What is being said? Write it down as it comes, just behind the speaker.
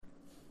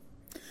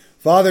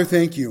Father,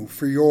 thank you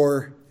for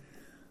your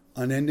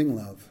unending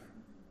love,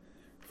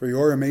 for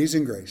your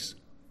amazing grace.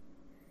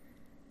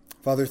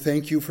 Father,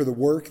 thank you for the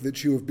work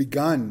that you have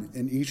begun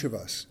in each of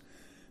us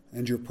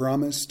and your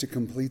promise to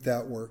complete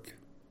that work.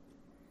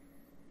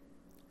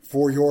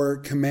 For your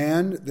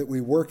command that we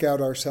work out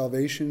our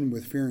salvation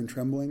with fear and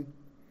trembling,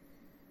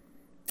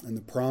 and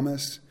the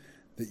promise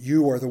that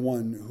you are the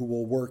one who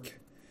will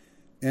work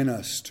in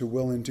us to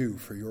will and do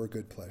for your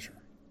good pleasure.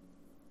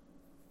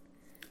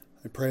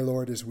 I pray,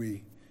 Lord, as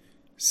we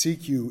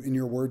seek you in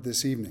your word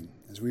this evening,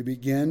 as we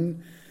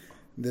begin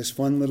this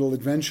fun little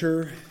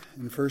adventure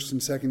in 1st and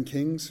 2nd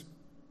Kings,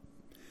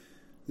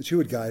 that you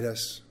would guide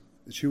us,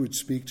 that you would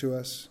speak to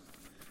us,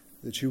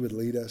 that you would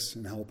lead us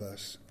and help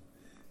us.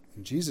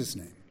 In Jesus'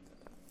 name,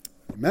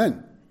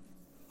 amen.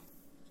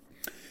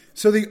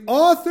 So the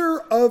author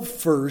of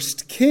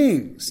 1st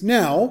Kings.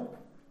 Now,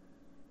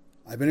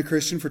 I've been a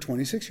Christian for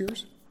 26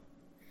 years.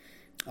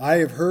 I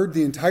have heard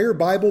the entire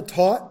Bible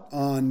taught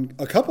on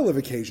a couple of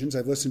occasions.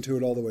 I've listened to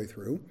it all the way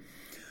through.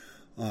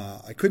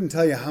 I couldn't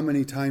tell you how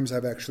many times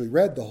I've actually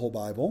read the whole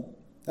Bible.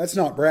 That's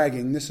not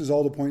bragging. This is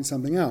all to point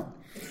something out.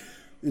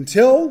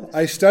 Until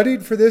I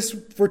studied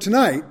for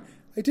tonight,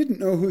 I didn't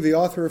know who the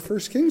author of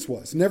 1st Kings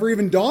was. It never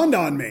even dawned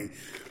on me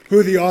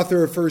who the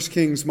author of 1st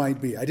Kings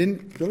might be. I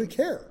didn't really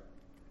care.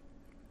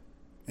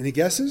 Any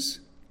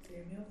guesses?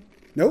 Samuel?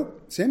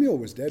 Nope. Samuel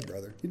was dead,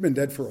 brother. He'd been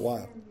dead for a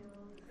while.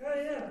 Oh,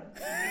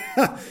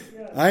 yeah.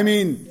 I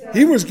mean,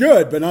 he was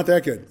good, but not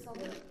that good.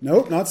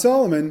 Nope, not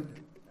Solomon.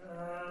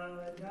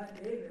 Not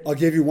David. I'll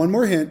give you one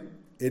more hint.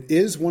 It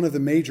is one of the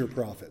major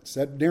prophets.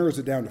 That narrows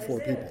it down to 4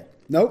 people.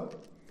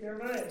 Nope.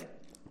 Jeremiah.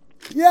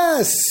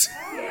 Yes!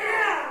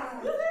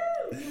 Yeah!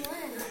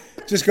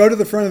 Just go to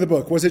the front of the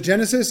book. Was it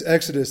Genesis,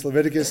 Exodus,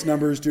 Leviticus,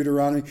 Numbers,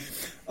 Deuteronomy?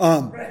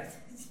 Right.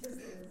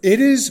 It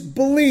is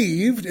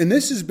believed, and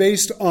this is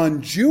based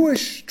on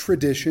Jewish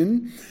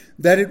tradition,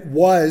 that it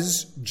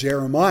was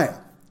Jeremiah.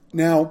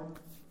 Now,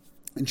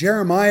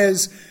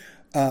 Jeremiah's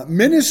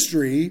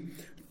ministry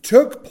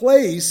took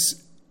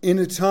place in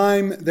a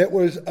time that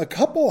was a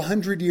couple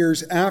hundred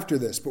years after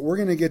this, but we're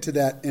going to get to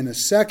that in a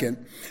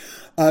second.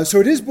 So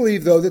it is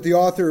believed, though, that the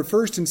author of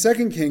 1st and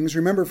 2nd Kings,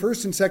 remember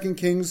 1st and 2nd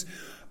Kings,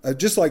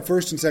 just like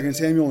 1st and 2nd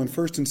Samuel and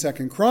 1st and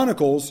 2nd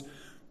Chronicles,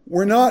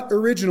 were not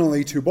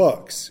originally 2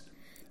 books.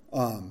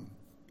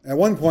 At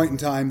one point in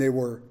time, they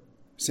were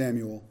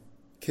Samuel,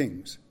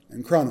 Kings,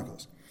 and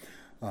Chronicles.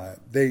 I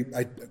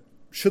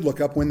should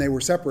look up when they were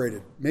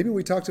separated. Maybe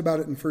we talked about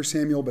it in 1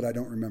 Samuel, but I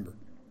don't remember.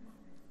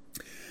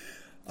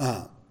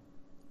 But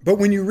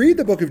when you read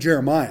the book of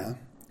Jeremiah,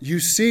 you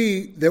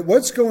see that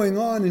what's going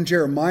on in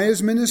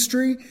Jeremiah's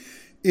ministry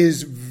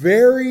is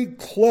very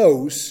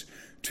close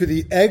to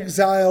the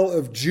exile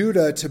of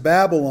Judah to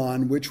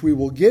Babylon, which we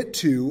will get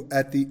to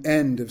at the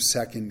end of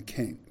 2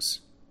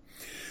 Kings.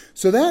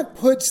 So that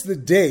puts the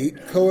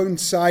date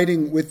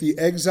coinciding with the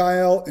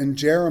exile and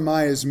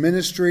Jeremiah's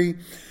ministry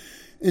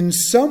in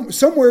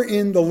somewhere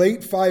in the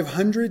late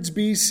 500s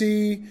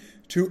BC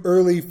to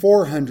early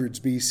 400s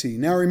BC.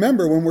 Now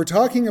remember, when we're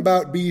talking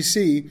about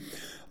BC,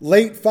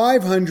 late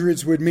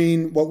 500s would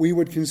mean what we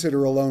would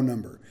consider a low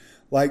number,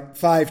 like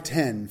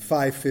 510,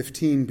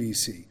 515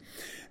 BC.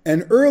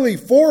 And early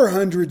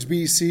 400s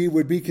BC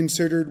would be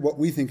considered what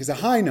we think is a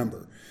high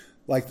number,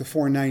 like the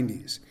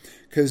 490s.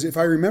 Because if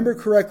I remember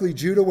correctly,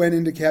 Judah went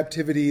into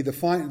captivity,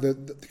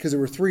 because there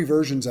were 3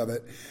 versions of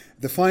it.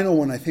 The final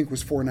one, I think,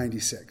 was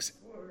 496.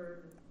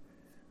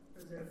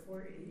 Was that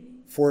 480?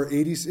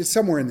 480, it's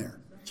somewhere in there.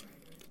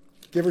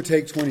 Give or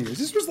take 20 years.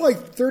 This was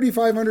like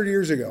 3,500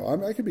 years ago.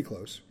 I could be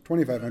close.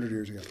 2,500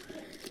 years ago.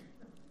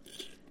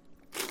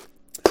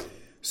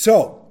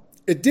 So,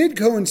 it did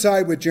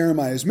coincide with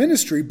Jeremiah's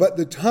ministry, but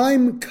the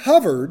time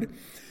covered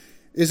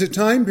is a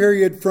time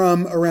period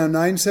from around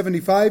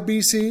 975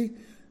 BC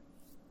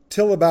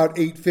till about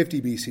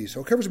 850 BC. So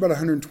it covers about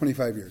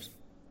 125 years.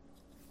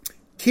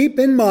 Keep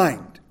in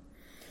mind.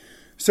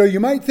 So you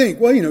might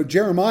think, well,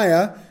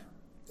 Jeremiah,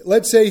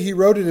 let's say he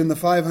wrote it in the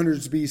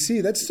 500s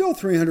BC. That's still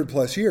 300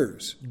 plus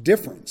years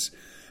difference.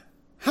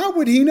 How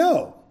would he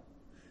know?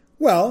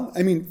 Well,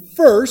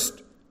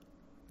 first,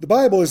 the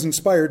Bible is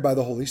inspired by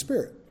the Holy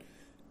Spirit.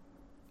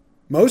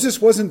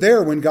 Moses wasn't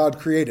there when God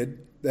created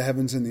the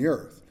heavens and the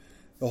earth.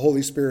 The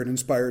Holy Spirit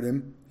inspired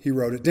him. He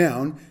wrote it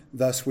down.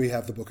 Thus, we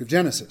have the book of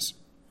Genesis.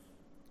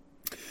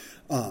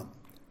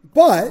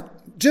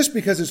 But just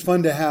because it's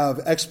fun to have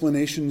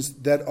explanations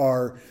that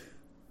are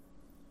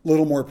a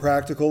little more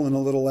practical and a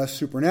little less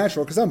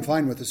supernatural, because I'm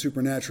fine with the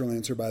supernatural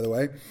answer, by the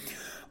way,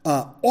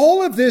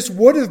 all of this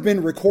would have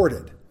been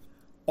recorded.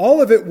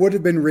 All of it would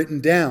have been written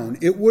down.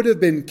 It would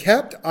have been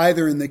kept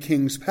either in the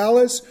king's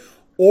palace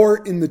or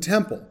in the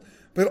temple.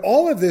 But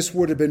all of this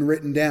would have been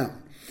written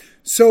down.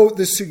 So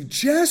the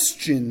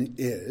suggestion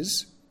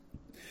is,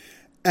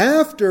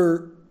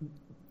 after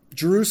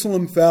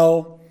Jerusalem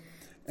fell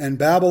and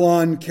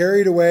Babylon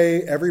carried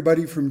away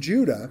everybody from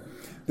Judah,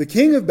 the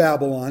king of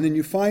Babylon, and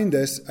you find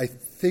this, I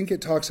think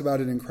it talks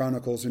about it in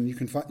Chronicles, and you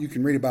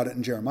can read about it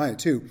in Jeremiah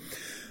too.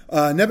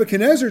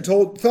 Nebuchadnezzar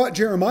thought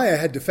Jeremiah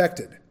had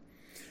defected.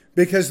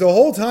 Because the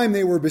whole time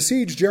they were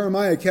besieged,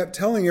 Jeremiah kept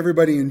telling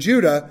everybody in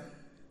Judah,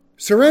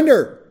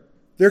 surrender.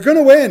 They're going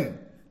to win.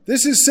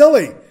 This is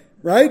silly,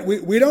 right?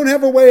 We don't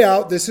have a way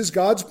out. This is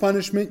God's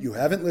punishment. You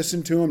haven't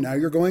listened to him. Now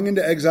you're going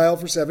into exile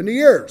for 70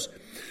 years.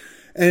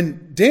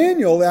 And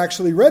Daniel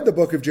actually read the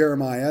book of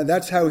Jeremiah.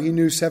 That's how he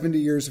knew 70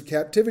 years of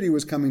captivity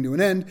was coming to an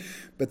end.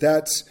 But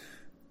that's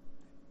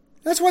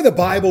why the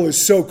Bible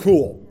is so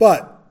cool.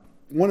 But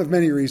one of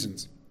many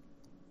reasons.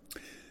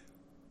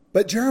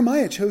 But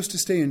Jeremiah chose to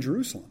stay in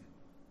Jerusalem.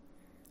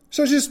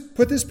 So just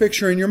put this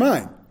picture in your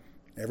mind.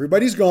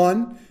 Everybody's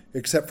gone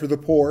except for the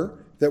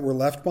poor that were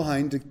left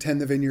behind to tend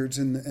the vineyards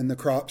and the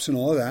crops and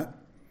all of that.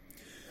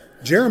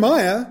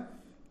 Jeremiah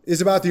is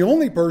about the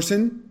only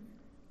person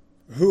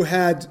who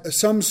had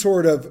some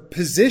sort of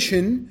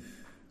position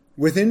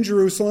within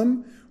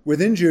Jerusalem,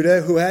 within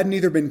Judah, who hadn't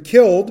either been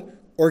killed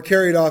or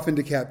carried off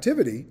into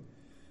captivity.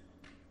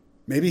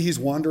 Maybe he's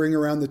wandering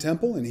around the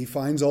temple and he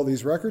finds all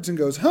these records and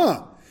goes,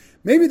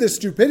 maybe the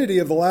stupidity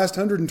of the last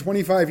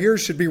 125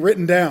 years should be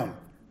written down,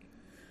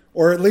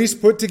 or at least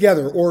put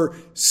together, or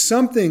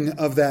something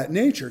of that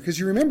nature. Because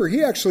you remember,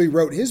 he actually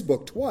wrote his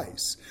book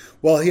twice.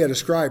 Well, he had a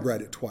scribe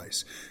write it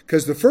twice.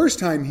 Because the first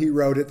time he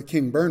wrote it, the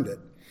king burned it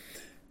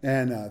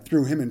and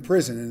threw him in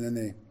prison, and then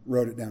they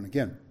wrote it down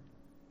again.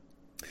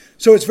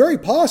 So it's very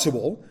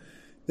possible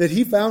that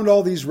he found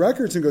all these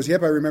records and goes,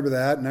 yep, I remember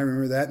that, and I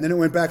remember that. And then it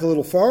went back a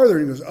little farther,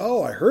 and he goes,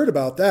 oh, I heard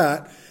about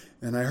that.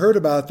 And I heard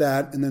about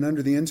that, and then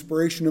under the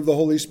inspiration of the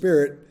Holy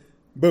Spirit,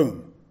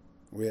 boom,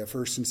 we have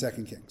 1st and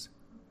 2nd Kings.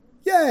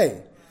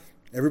 Yay!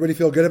 Everybody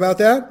feel good about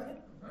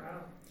that?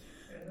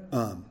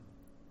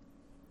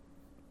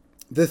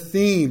 The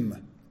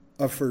theme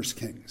of 1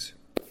 Kings.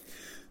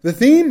 The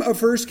theme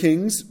of 1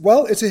 Kings,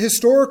 well, it's a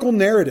historical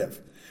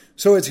narrative.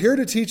 So it's here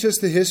to teach us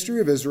the history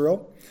of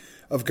Israel,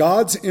 of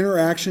God's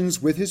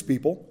interactions with his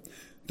people,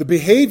 the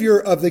behavior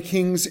of the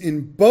kings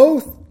in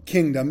both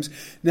kingdoms.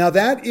 Now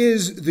that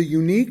is the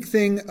unique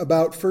thing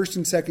about 1st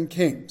and 2nd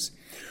Kings.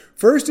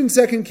 1st and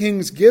 2nd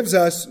Kings gives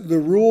us the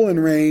rule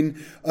and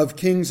reign of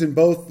kings in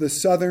both the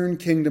southern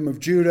kingdom of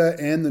Judah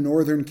and the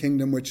northern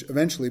kingdom, which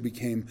eventually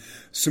became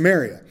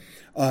Samaria.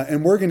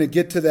 And we're going to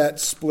get to that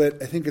split.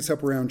 I think it's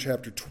up around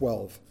chapter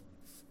 12.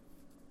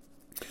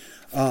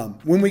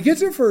 When we get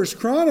to 1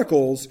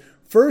 Chronicles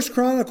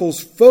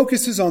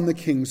focuses on the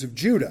kings of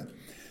Judah.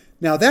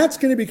 Now, that's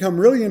going to become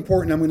really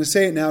important. I'm going to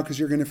say it now because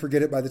you're going to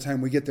forget it by the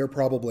time we get there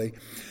probably.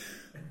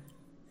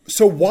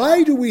 So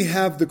why do we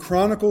have the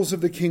Chronicles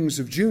of the Kings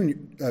of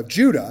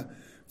Judah,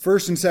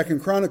 1st and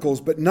 2nd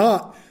Chronicles, but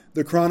not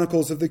the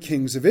Chronicles of the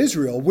Kings of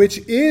Israel, which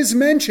is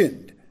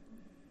mentioned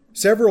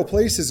several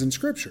places in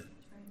Scripture?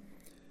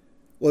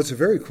 Well, it's a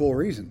very cool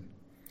reason.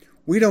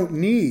 We don't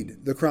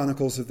need the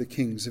Chronicles of the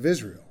Kings of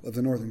Israel, of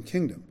the northern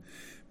kingdom,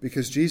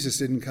 because Jesus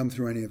didn't come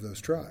through any of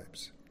those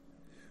tribes.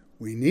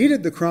 We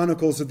needed the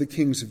Chronicles of the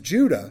Kings of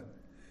Judah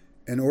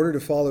in order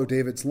to follow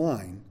David's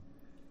line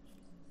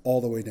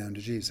all the way down to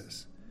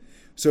Jesus.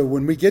 So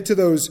when we get to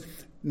those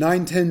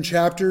 9-10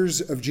 chapters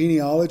of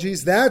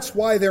genealogies, that's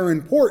why they're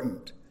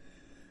important.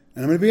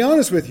 And I'm going to be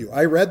honest with you.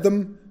 I read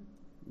them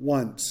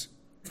once.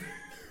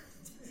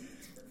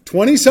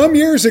 20-some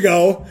years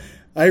ago,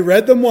 I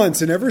read them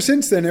once. And ever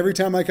since then, every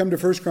time I come to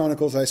 1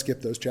 Chronicles, I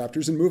skip those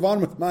chapters and move on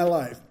with my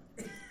life.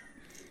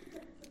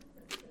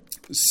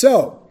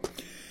 So,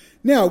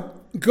 now,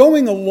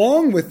 going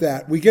along with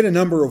that, we get a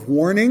number of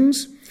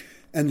warnings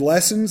and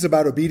lessons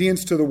about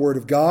obedience to the Word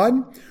of God.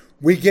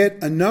 We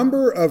get a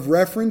number of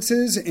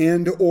references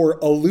and or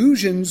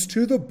allusions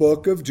to the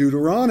book of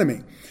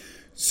Deuteronomy.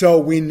 So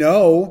we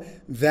know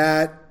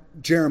that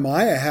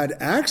Jeremiah had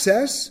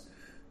access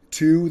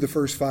to the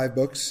first 5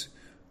 books,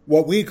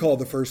 what we call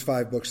the first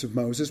 5 books of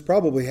Moses,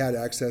 probably had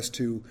access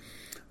to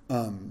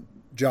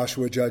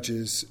Joshua,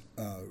 Judges,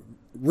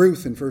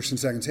 Ruth, and 1st and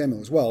 2nd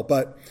Samuel as well.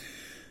 But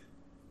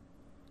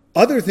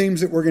other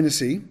themes that we're going to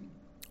see,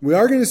 we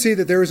are going to see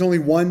that there is only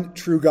one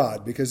true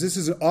God, because this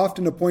is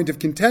often a point of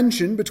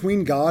contention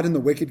between God and the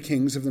wicked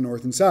kings of the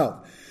north and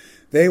south.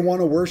 They want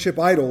to worship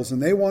idols,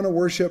 and they want to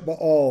worship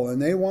Baal, and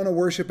they want to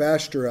worship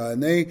Ashtoreth,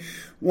 and they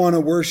want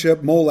to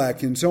worship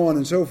Molech, and so on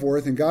and so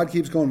forth. And God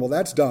keeps going, well,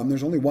 that's dumb.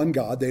 There's only one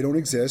God. They don't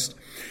exist.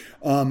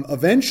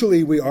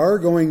 Eventually, we are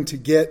going to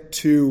get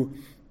to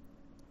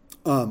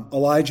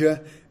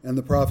Elijah and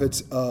the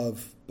prophets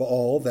of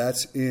Baal.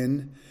 That's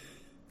in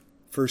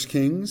 1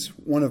 Kings,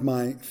 one of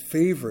my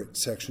favorite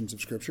sections of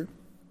Scripture.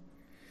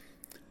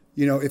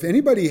 You know, if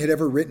anybody had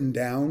ever written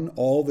down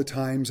all the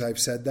times I've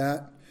said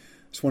that,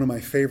 it's one of my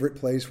favorite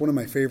plays, one of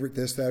my favorite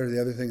this, that, or the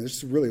other thing. This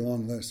is a really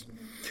long list.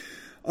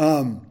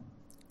 We're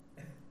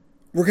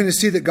going to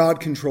see that God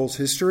controls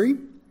history.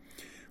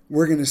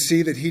 We're going to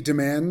see that he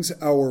demands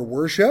our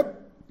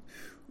worship.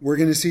 We're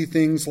going to see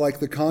things like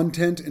the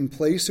content and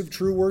place of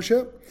true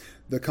worship,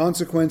 the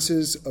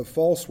consequences of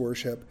false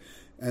worship,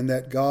 and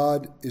that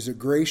God is a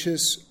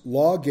gracious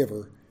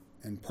lawgiver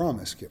and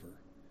promise giver.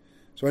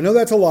 So I know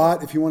that's a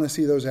lot. If you want to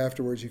see those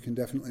afterwards, you can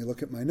definitely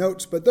look at my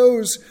notes. But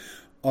those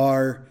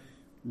are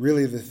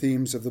really the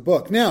themes of the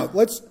book. Now,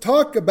 let's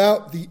talk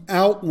about the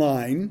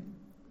outline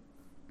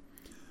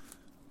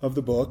of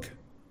the book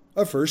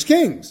of 1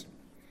 Kings.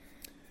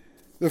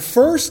 The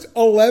first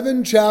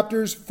 11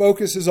 chapters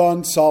focuses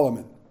on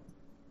Solomon.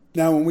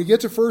 Now, when we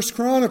get to 1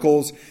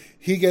 Chronicles,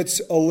 he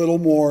gets a little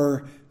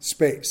more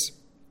space.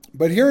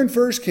 But here in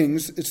 1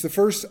 Kings, it's the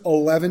first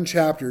 11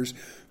 chapters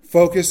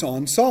focus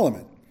on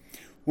Solomon.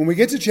 When we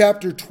get to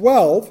chapter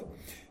 12,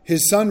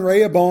 his son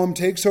Rehoboam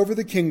takes over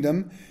the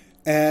kingdom,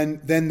 and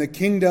then the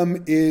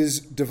kingdom is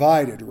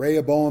divided.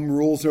 Rehoboam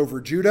rules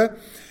over Judah,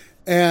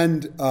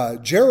 and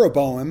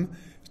Jeroboam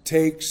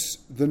takes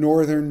the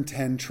northern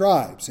 10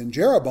 tribes. And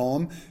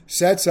Jeroboam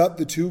sets up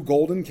the 2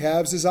 golden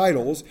calves as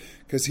idols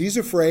because he's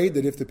afraid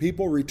that if the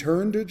people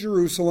return to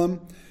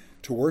Jerusalem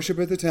to worship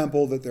at the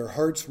temple, that their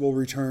hearts will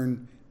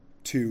return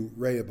to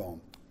Rehoboam.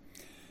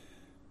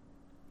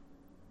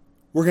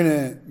 We're going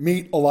to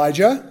meet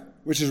Elijah,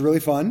 which is really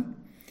fun.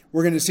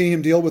 We're going to see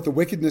him deal with the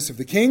wickedness of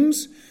the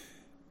kings,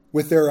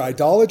 with their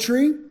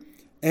idolatry,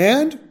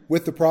 and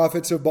with the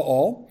prophets of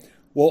Baal.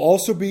 We'll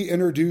also be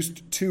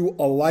introduced to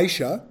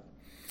Elisha.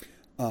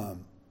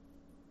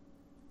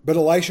 But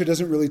Elisha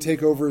doesn't really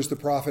take over as the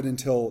prophet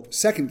until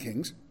 2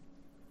 Kings.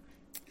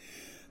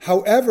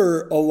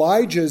 However,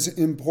 Elijah's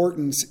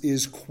importance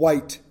is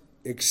quite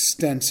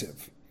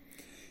extensive.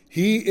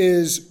 He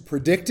is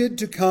predicted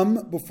to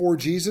come before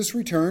Jesus'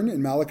 return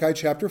in Malachi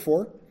chapter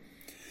 4.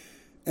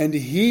 And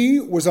he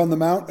was on the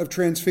Mount of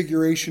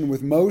Transfiguration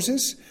with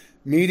Moses,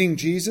 meeting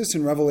Jesus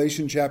in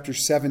Revelation chapter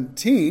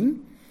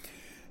 17.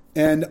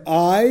 And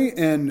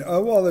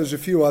there's a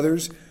few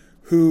others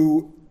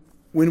who,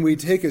 when we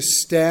take a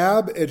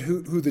stab at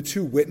who the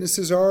 2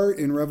 witnesses are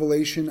in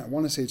Revelation, I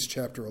want to say it's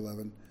chapter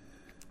 11.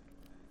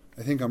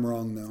 I think I'm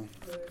wrong, though.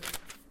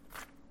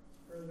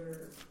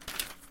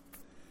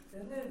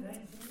 Isn't it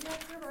 19? Yeah,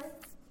 you're right.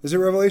 Is it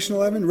Revelation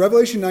 11?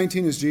 Revelation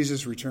 19 is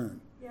Jesus'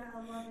 return. Yeah,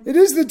 11. It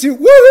is the 2.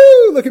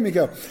 Woohoo! Look at me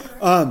go.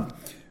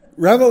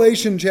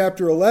 Revelation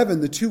chapter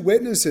 11, the 2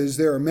 witnesses,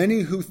 there are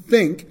many who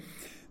think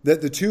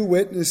that the 2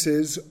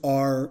 witnesses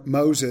are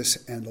Moses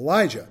and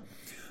Elijah.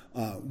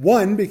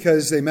 1,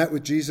 because they met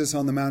with Jesus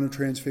on the Mount of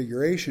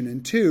Transfiguration,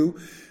 and 2,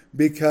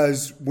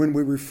 because when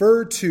we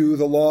refer to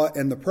the law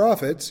and the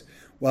prophets,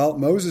 well,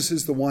 Moses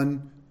is the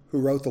one who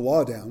wrote the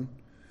law down,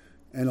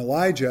 and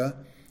Elijah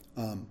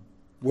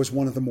was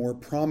one of the more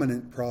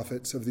prominent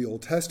prophets of the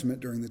Old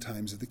Testament during the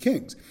times of the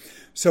kings.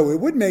 So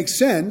it would make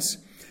sense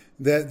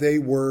that they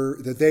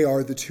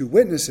are the 2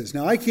 witnesses.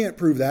 Now, I can't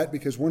prove that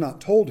because we're not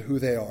told who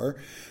they are.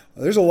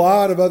 There's a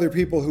lot of other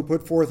people who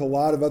put forth a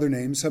lot of other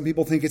names. Some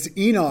people think it's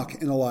Enoch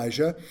and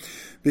Elijah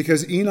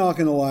because Enoch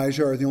and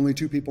Elijah are the only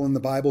 2 people in the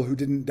Bible who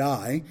didn't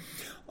die,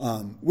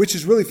 which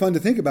is really fun to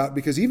think about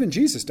because even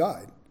Jesus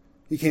died.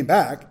 He came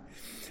back,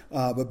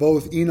 but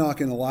both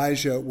Enoch and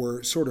Elijah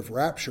were sort of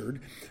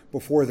raptured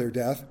before their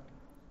death.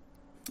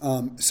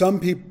 Some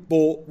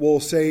people will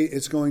say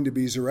it's going to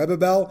be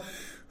Zerubbabel,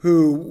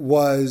 who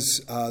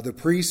was the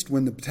priest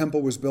when the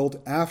temple was built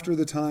after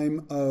the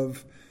time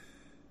of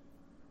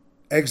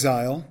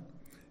exile.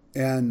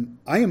 And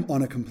I am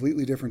on a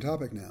completely different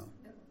topic now.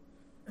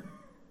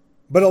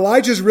 But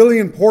Elijah's really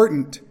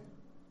important.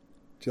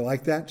 Do you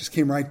like that? Just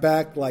came right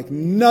back like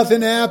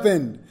nothing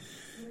happened.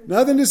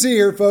 Nothing to see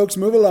here, folks.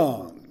 Move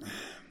along.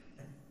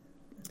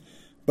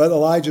 But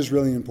Elijah's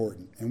really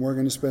important. And we're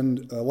going to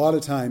spend a lot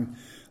of time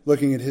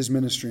looking at his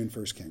ministry in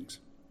 1 Kings.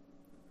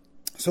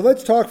 So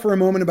let's talk for a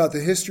moment about the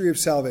history of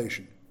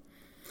salvation.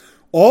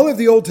 All of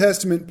the Old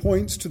Testament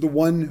points to the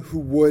one who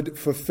would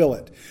fulfill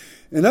it.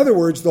 In other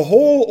words, the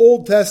whole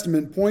Old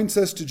Testament points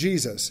us to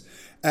Jesus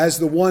as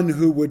the one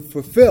who would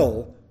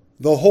fulfill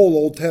the whole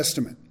Old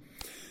Testament.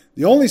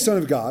 The only Son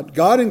of God,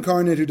 God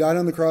incarnate, who died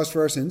on the cross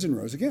for our sins and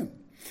rose again.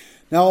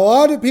 Now, a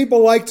lot of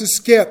people like to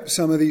skip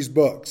some of these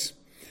books,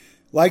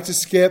 like to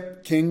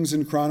skip Kings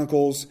and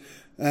Chronicles,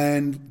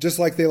 and just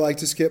like they like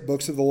to skip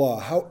books of the law.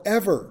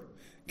 However,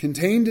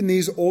 contained in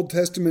these Old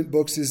Testament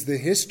books is the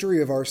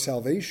history of our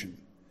salvation.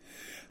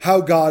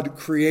 How God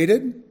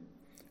created,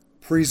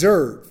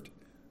 preserved,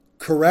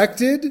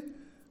 corrected,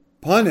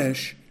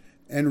 punished,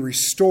 and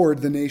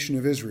restored the nation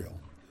of Israel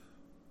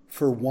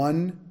for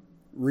one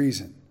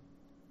reason: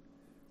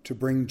 to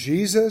bring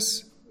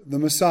Jesus, the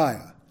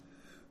Messiah,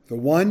 the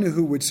one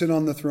who would sit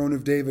on the throne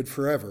of David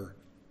forever,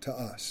 to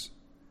us.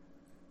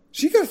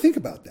 So you got to think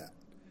about that.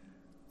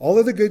 All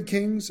of the good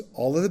kings,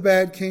 all of the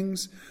bad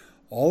kings,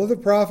 all of the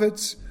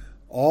prophets,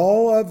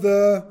 all of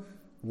the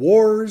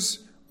wars,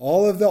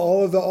 all of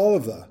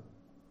the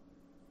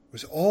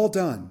was all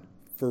done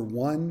for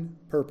one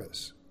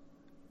purpose.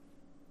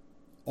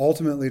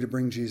 Ultimately to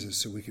bring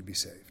Jesus so we could be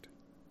saved.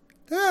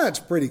 That's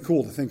pretty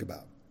cool to think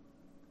about.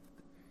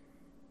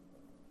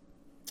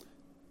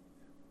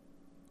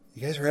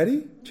 You guys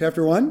ready?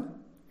 Chapter 1.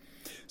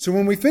 So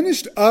when we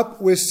finished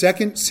up with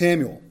 2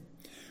 Samuel,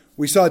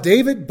 we saw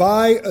David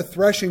buy a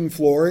threshing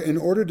floor in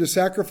order to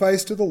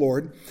sacrifice to the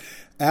Lord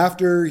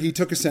after he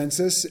took a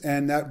census,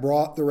 and that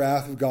brought the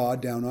wrath of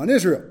God down on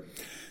Israel.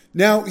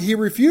 Now, he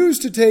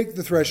refused to take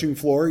the threshing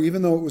floor,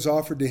 even though it was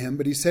offered to him,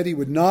 but he said he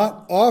would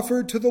not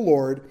offer to the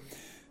Lord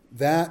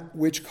that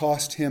which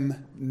cost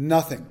him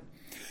nothing.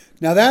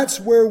 Now that's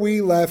where we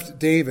left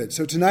David.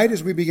 So tonight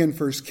as we begin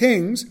 1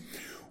 Kings,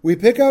 we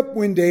pick up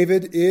when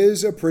David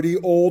is a pretty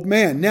old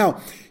man.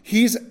 Now,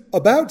 he's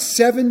about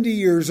 70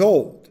 years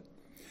old.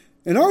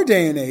 In our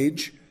day and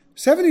age,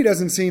 70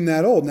 doesn't seem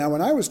that old. Now,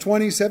 when I was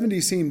 20,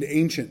 70 seemed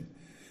ancient.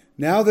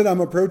 Now that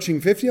I'm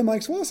approaching 50, I'm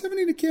like, well,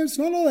 70 to kids,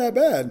 not all that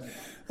bad.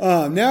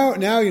 Now,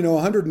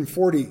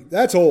 140,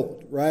 that's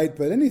old, right?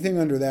 But anything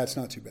under that's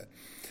not too bad.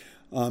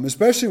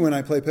 Especially when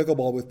I play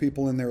pickleball with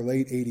people in their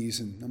late 80s,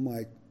 and I'm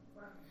like,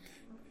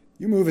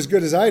 you move as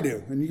good as I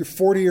do, and you're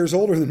 40 years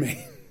older than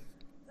me.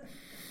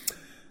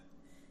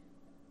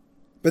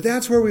 But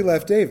that's where we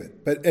left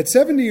David. But at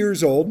 70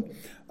 years old,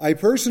 I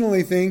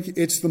personally think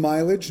it's the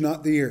mileage,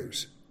 not the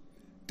years.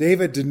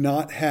 David did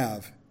not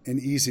have an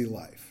easy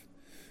life.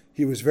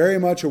 He was very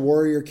much a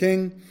warrior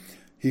king.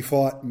 He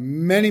fought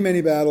many,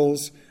 many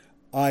battles.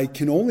 I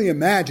can only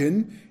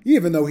imagine,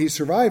 even though he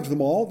survived them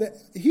all, that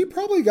he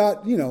probably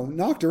got,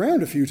 knocked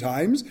around a few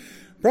times,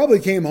 probably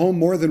came home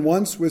more than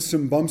once with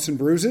some bumps and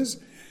bruises,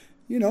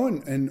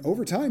 and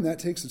over time that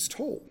takes its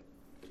toll.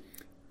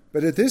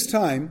 But at this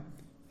time,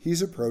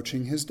 he's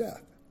approaching his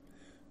death.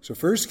 So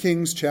 1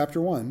 Kings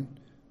chapter 1,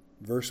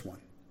 verse 1.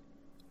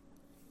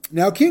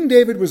 Now King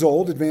David was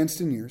old,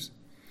 advanced in years,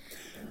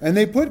 and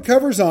they put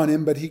covers on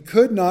him, but he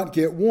could not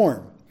get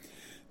warm.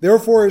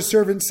 Therefore his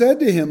servant said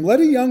to him, let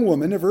a young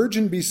woman, a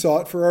virgin, be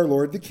sought for our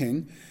lord the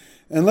king,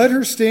 and let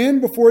her stand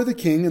before the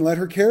king, and let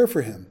her care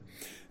for him.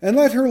 And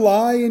let her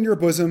lie in your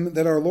bosom,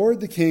 that our lord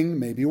the king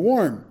may be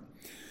warm.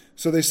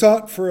 So they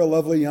sought for a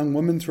lovely young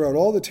woman throughout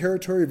all the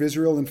territory of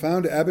Israel, and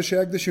found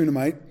Abishag the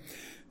Shunammite,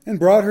 and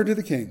brought her to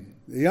the king.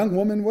 The young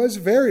woman was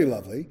very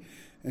lovely,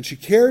 and she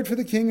cared for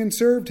the king and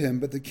served him,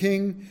 but the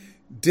king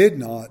did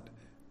not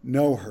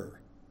know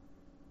her.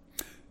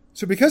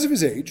 So because of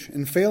his age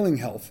and failing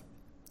health,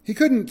 he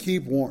couldn't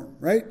keep warm,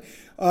 right?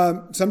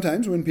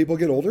 Sometimes when people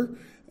get older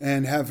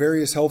and have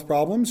various health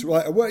problems,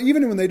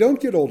 even when they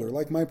don't get older,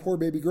 like my poor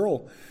baby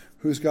girl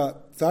who's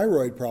got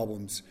thyroid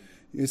problems.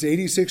 It's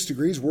 86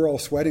 degrees, we're all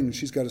sweating,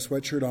 she's got a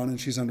sweatshirt on and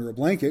she's under a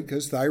blanket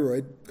because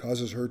thyroid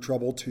causes her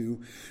trouble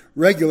to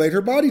regulate her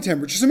body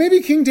temperature. So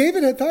maybe King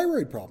David had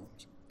thyroid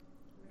problems.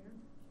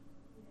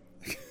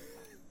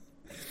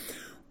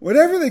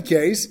 Whatever the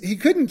case, he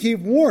couldn't keep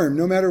warm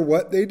no matter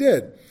what they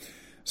did.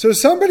 So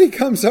somebody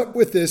comes up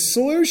with this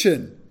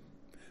solution.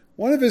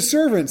 One of his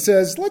servants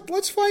says,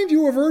 let's find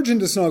you a virgin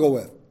to snuggle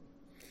with.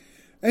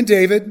 And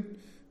David,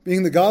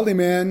 being the godly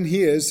man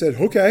he is, said,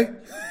 okay.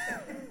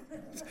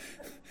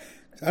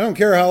 I don't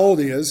care how old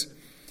he is.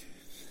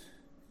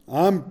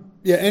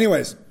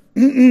 Anyways.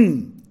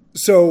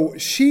 So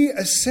she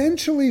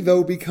essentially,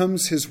 though,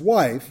 becomes his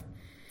wife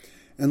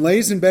and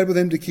lays in bed with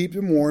him to keep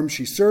him warm.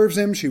 She serves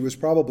him. She was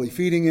probably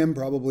feeding him,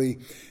 probably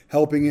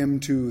helping him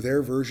to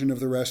their version of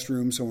the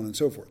restroom, so on and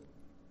so forth.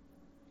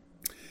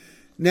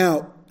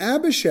 Now,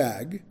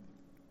 Abishag,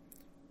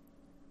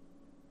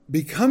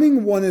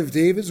 becoming one of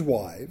David's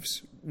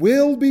wives,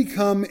 will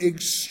become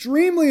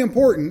extremely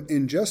important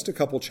in just a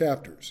couple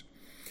chapters.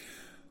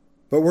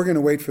 But we're going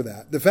to wait for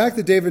that. The fact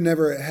that David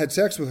never had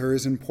sex with her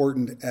is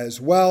important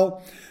as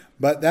well,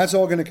 but that's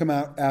all going to come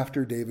out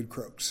after David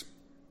croaks.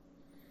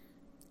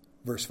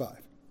 Verse 5.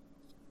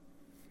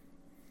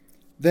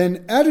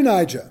 Then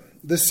Adonijah,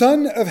 the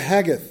son of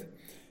Haggith,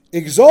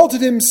 exalted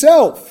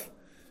himself,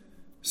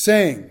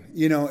 saying,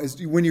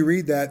 when you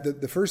read that,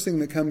 the first thing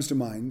that comes to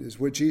mind is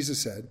what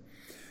Jesus said,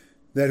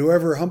 that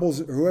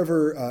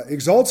whoever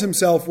exalts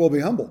himself will be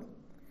humbled,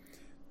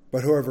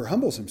 but whoever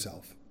humbles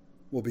himself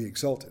will be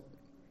exalted.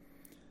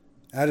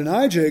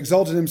 Adonijah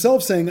exalted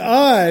himself, saying,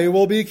 I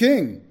will be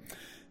king.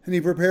 And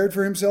he prepared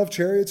for himself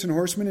chariots and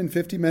horsemen and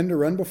 50 men to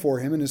run before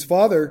him. And his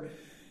father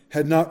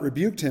had not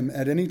rebuked him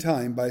at any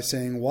time by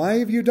saying, why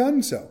have you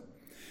done so?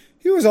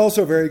 He was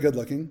also very good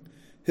looking.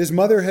 His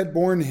mother had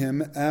borne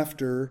him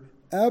after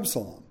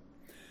Absalom.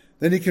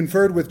 Then he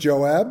conferred with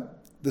Joab,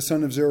 the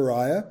son of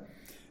Zeruiah,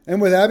 and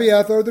with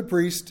Abiathar the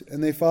priest,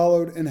 and they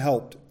followed and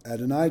helped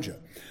Adonijah.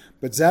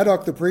 But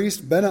Zadok the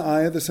priest,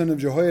 Benaiah the son of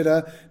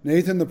Jehoiada,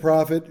 Nathan the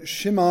prophet,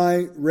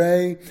 Shimei,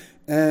 Rei,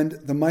 and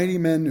the mighty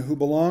men who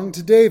belonged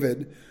to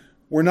David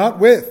were not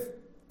with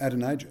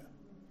Adonijah.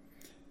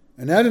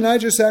 And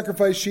Adonijah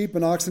sacrificed sheep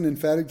and oxen and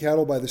fatted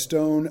cattle by the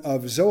stone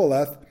of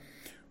Zoeleth,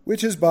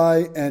 which is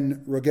by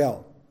En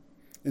Rogel.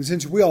 And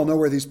since we all know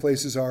where these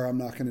places are, I'm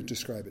not going to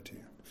describe it to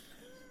you.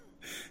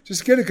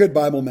 Just get a good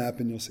Bible map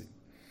and you'll see.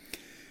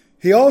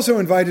 He also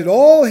invited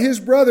all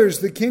his brothers,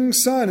 the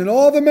king's son, and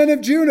all the men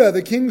of Judah,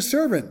 the king's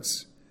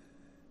servants.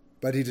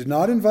 But he did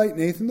not invite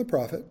Nathan the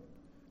prophet,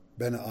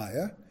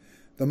 Benaiah,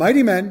 the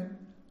mighty men,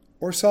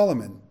 or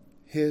Solomon,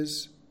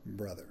 his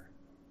brother.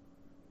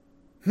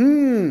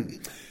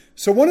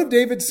 So one of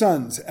David's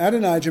sons,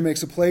 Adonijah,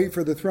 makes a play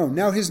for the throne.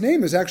 Now his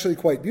name is actually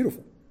quite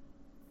beautiful.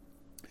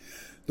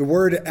 The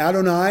word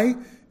Adonai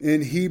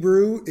in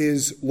Hebrew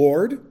is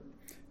Lord,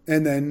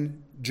 and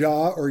then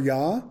Jah or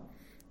Yah,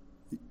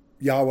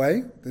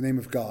 Yahweh, the name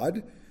of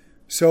God.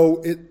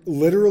 So it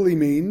literally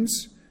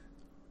means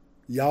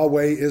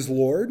Yahweh is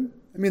Lord.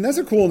 I mean, that's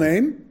a cool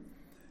name.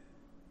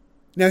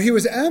 Now, he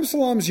was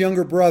Absalom's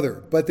younger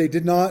brother, but they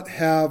did not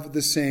have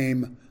the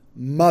same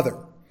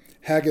mother.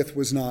 Haggith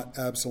was not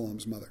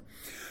Absalom's mother.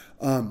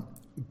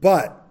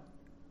 But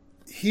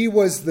he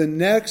was the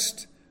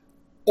next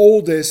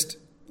oldest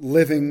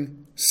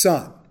living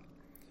son.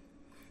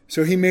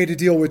 So he made a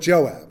deal with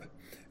Joab.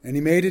 And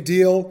he made a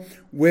deal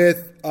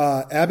with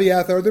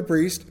Abiathar the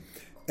priest.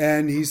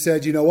 And he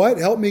said, you know what?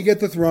 Help me get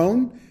the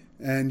throne,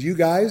 and you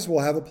guys will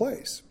have a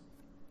place.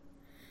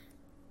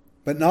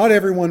 But not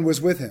everyone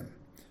was with him.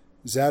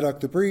 Zadok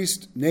the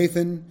priest,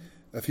 Nathan,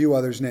 a few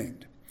others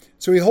named.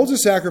 So he holds a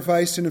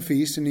sacrifice and a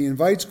feast, and he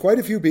invites quite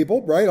a few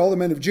people, right? All the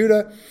men of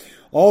Judah,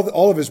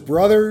 all of his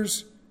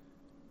brothers.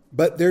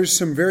 But there's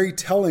some very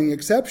telling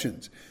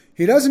exceptions.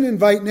 He doesn't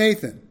invite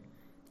Nathan,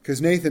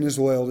 because Nathan is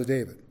loyal to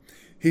David.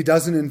 He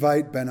doesn't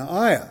invite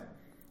Benaiah,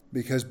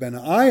 because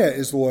Benaiah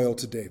is loyal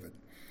to David.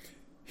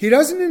 He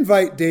doesn't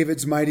invite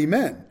David's mighty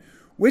men,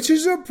 which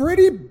is a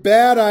pretty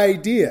bad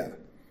idea,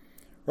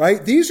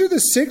 right? These are the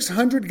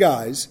 600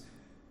 guys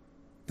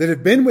that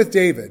have been with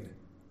David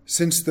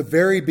since the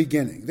very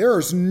beginning. There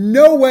is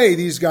no way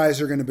these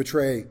guys are going to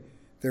betray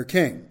their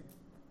king.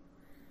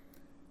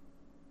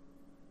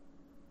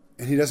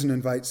 And he doesn't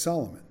invite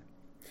Solomon.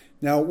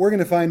 Now, we're going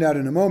to find out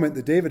in a moment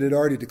that David had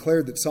already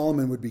declared that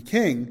Solomon would be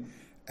king.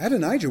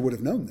 Adonijah would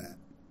have known that.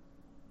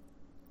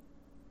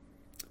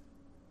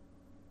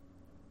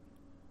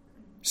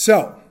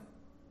 So,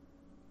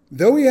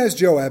 though he has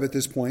Joab at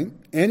this point,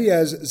 and he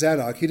has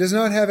Zadok, he does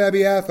not have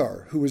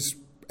Abiathar, who was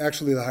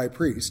actually the high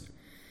priest.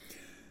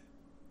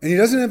 And he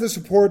doesn't have the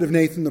support of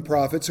Nathan the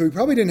prophet, so he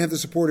probably didn't have the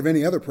support of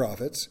any other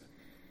prophets.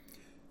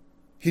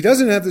 He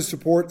doesn't have the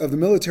support of the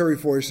military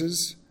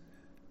forces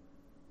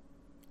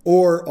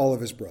or all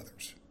of his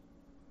brothers.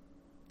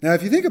 Now,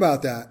 if you think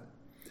about that,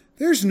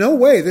 there's no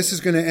way this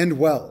is going to end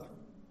well.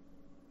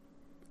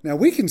 Now,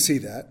 we can see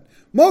that,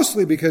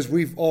 mostly because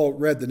we've all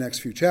read the next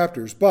few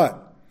chapters,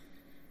 but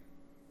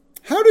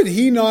how did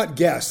he not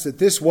guess that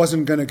this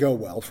wasn't going to go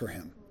well for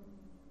him?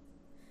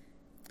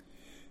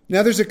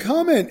 Now, there's a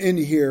comment in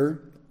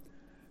here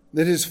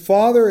that his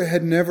father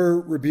had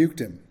never rebuked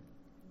him,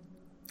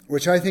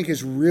 which I think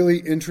is really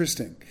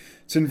interesting.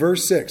 It's in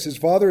verse 6. His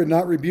father had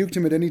not rebuked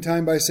him at any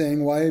time by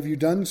saying, "Why have you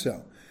done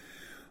so?"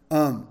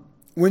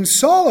 When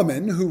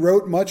Solomon, who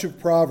wrote much of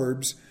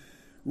Proverbs,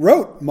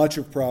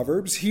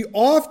 he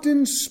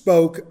often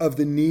spoke of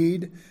the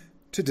need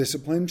to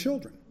discipline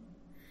children.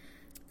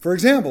 For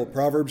example,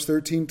 Proverbs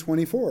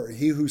 13:24,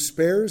 "He who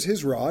spares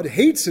his rod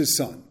hates his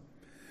son,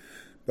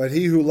 but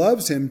he who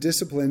loves him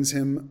disciplines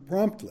him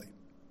promptly."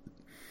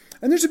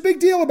 And there's a big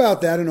deal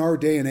about that in our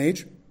day and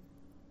age.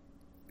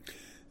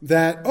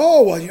 That,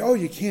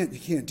 you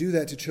can't do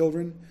that to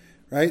children,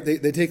 right?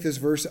 They take this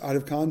verse out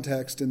of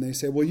context and they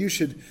say, well, you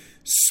should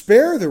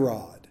spare the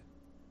rod.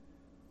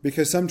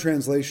 Because some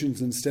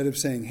translations, instead of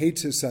saying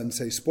hates his son,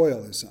 say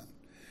spoil his son,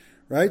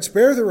 right?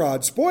 Spare the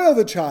rod, spoil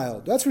the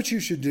child. That's what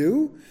you should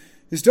do,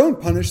 is don't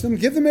punish them,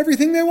 give them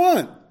everything they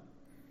want.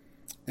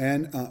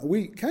 And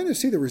we kind of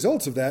see the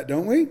results of that,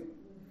 don't we?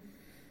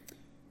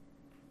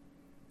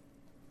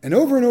 And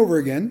over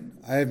again,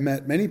 I have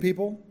met many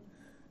people,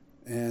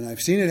 and I've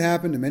seen it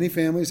happen to many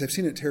families. I've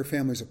seen it tear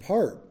families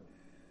apart,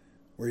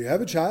 where you have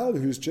a child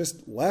who's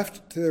just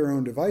left to their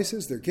own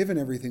devices. They're given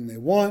everything they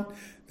want.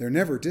 They're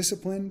never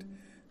disciplined,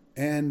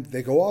 and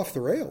they go off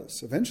the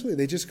rails. Eventually,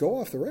 they just go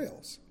off the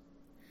rails.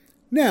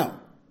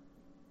 Now,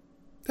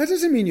 that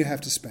doesn't mean you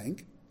have to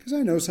spank, because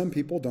I know some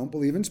people don't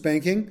believe in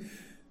spanking.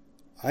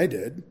 I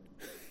did.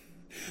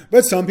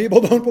 But some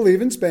people don't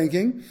believe in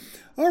spanking.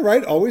 All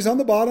right, always on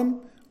the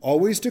bottom.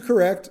 Always to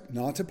correct,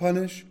 not to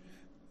punish.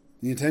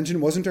 The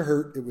intention wasn't to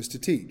hurt, it was to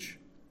teach.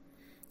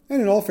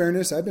 And in all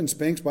fairness, I've been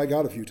spanked by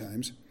God a few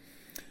times.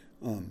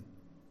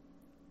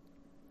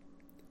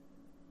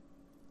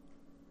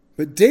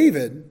 But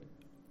David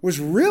was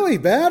really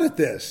bad at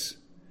this.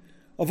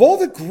 Of all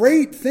the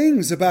great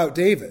things about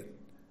David,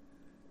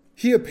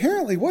 he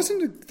apparently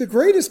wasn't the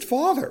greatest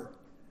father.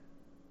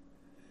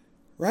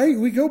 Right?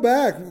 We go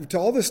back to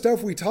all the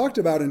stuff we talked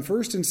about in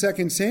 1 and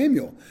 2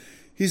 Samuel.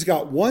 He's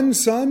got one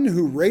son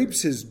who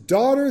rapes his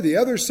daughter. The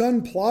other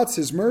son plots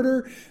his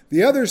murder.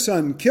 The other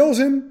son kills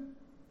him.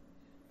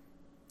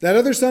 That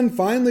other son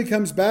finally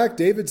comes back.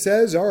 David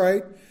says, all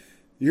right,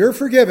 you're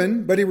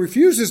forgiven. But he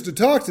refuses to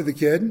talk to the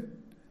kid.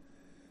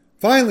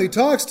 Finally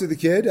talks to the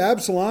kid,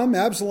 Absalom.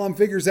 Absalom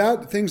figures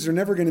out that things are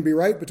never going to be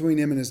right between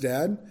him and his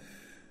dad.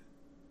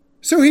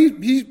 So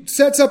he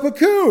sets up a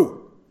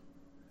coup.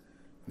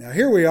 Now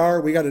here we are.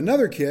 We got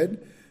another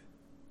kid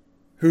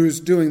who's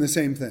doing the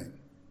same thing.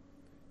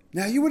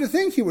 Now, you would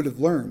think he would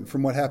have learned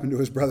from what happened to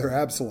his brother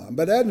Absalom,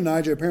 but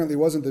Adonijah apparently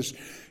wasn't the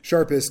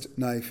sharpest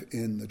knife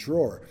in the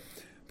drawer.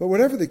 But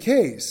whatever the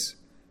case,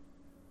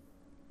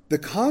 the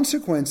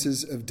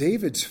consequences of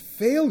David's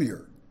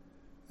failure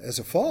as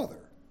a father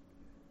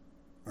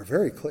are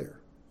very clear.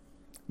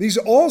 These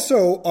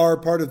also are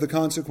part of the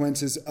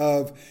consequences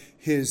of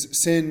his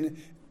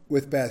sin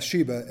with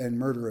Bathsheba and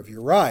murder of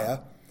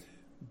Uriah,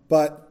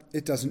 but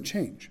it doesn't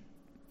change.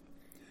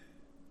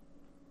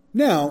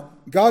 Now,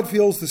 God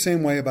feels the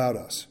same way about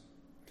us.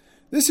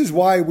 This is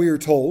why we are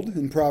told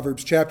in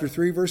Proverbs chapter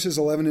 3, verses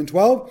 11 and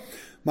 12,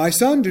 "My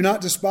son, do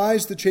not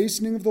despise the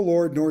chastening of the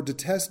Lord, nor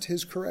detest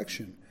his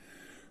correction.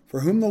 For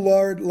whom the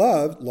Lord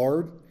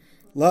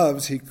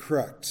loves, he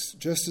corrects,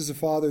 just as a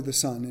father the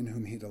son in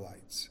whom he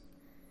delights."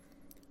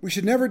 We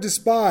should never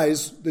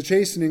despise the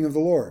chastening of the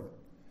Lord,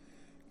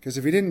 because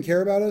if he didn't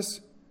care about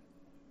us,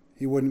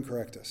 he wouldn't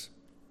correct us.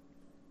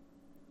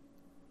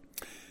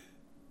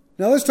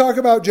 Now let's talk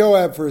about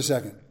Joab for a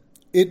second.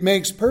 It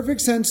makes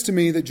perfect sense to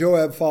me that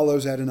Joab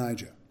follows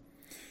Adonijah.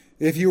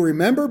 If you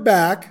remember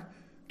back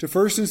to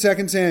 1 and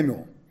 2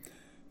 Samuel,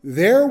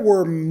 there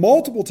were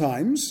multiple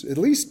times, at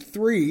least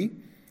 3,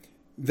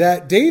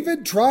 that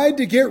David tried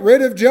to get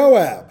rid of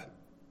Joab.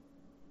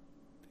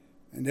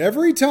 And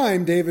every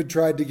time David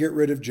tried to get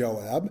rid of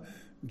Joab,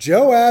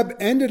 Joab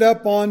ended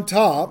up on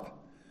top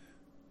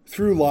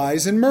through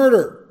lies and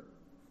murder.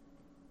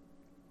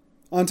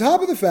 On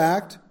top of the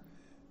fact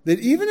that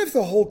even if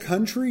the whole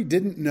country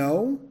didn't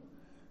know,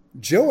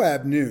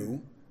 Joab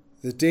knew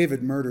that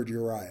David murdered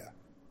Uriah.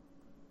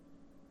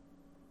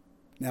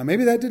 Now,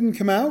 maybe that didn't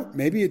come out.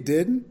 Maybe it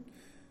did.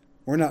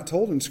 We're not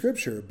told in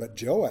Scripture, but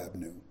Joab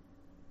knew.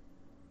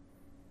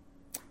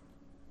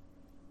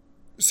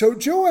 So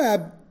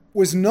Joab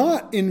was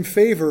not in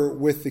favor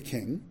with the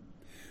king,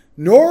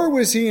 nor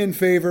was he in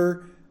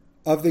favor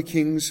of the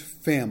king's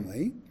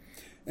family.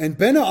 And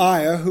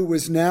Benaiah, who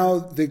was now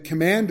the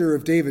commander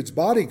of David's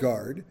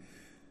bodyguard,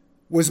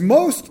 was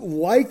most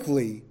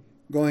likely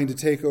going to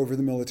take over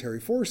the military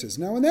forces.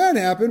 Now, when that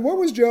happened, what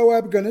was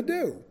Joab going to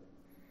do?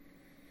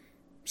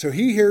 So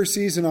he here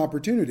sees an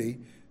opportunity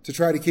to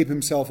try to keep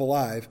himself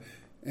alive,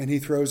 and he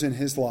throws in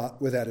his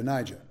lot with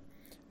Adonijah.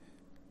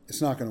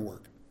 It's not going to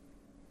work.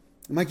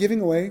 Am I giving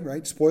away,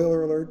 right?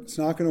 Spoiler alert, it's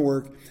not going to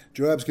work.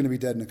 Joab's going to be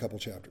dead in a couple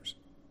chapters.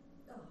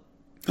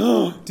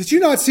 Did you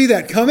not see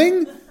that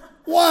coming?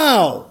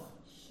 Wow.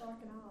 Shock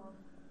and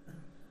awe.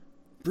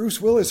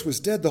 Bruce Willis was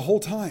dead the whole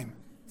time.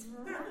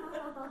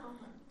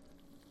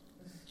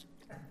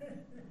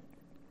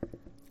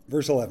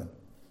 Verse 11.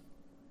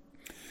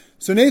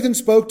 So Nathan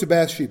spoke to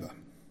Bathsheba,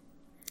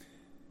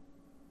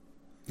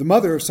 the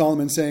mother of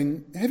Solomon,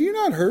 saying, "Have you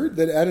not heard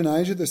that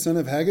Adonijah the son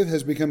of Haggith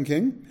has become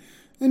king?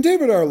 And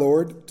David our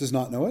Lord does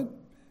not know it?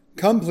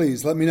 Come,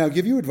 please, let me now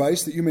give you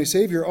advice that you may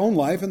save your own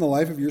life and the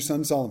life of your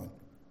son Solomon.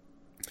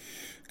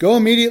 Go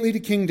immediately to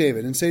King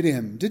David and say to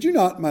him, 'Did you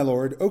not, my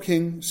lord, O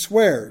king,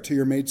 swear to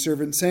your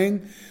maidservant,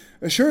 saying,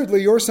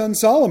 Assuredly your son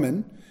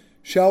Solomon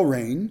shall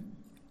reign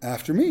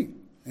after me,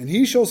 and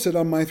he shall sit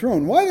on my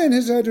throne. Why then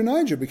has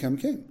Adonijah become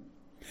king?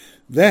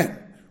 Then,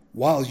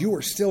 while you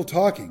are still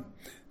talking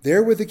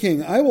there with the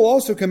king, I will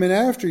also come in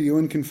after you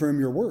and confirm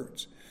your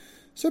words.'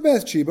 So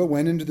Bathsheba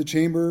went into the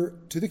chamber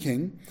to the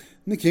king,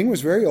 and the king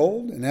was very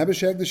old, and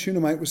Abishag the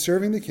Shunammite was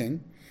serving the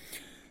king.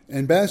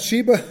 And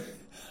Bathsheba,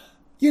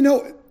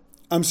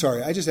 I'm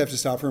sorry, I just have to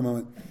stop for a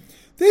moment.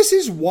 This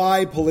is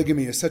why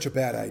polygamy is such a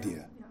bad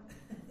idea.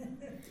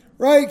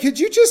 Right? Could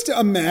you just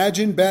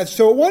imagine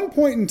So at one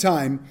point in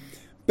time,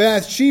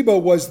 Bathsheba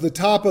was the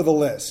top of the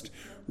list,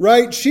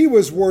 right? She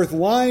was worth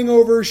lying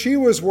over. She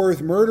was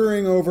worth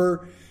murdering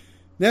over.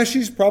 Now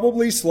she's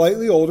probably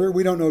slightly older.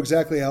 We don't know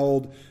exactly how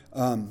old.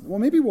 Well,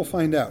 maybe we'll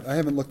find out. I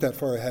haven't looked that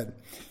far ahead.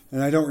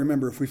 And I don't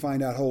remember if we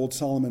find out how old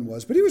Solomon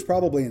was. But he was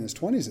probably in his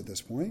 20s at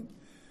this point.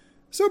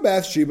 So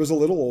Bathsheba's a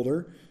little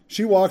older.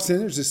 She walks in.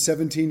 There's this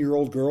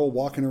 17-year-old girl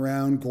walking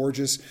around,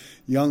 gorgeous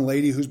young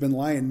lady who's been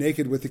lying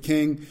naked with the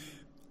king.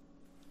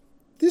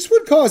 This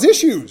would cause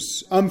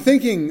issues, I'm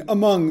thinking,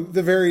 among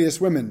the various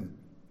women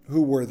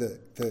who were the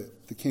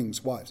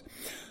king's wives.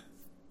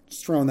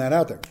 Just throwing that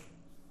out there.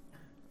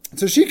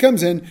 So she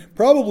comes in,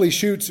 probably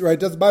shoots, right?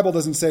 The Bible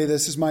doesn't say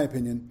this, is my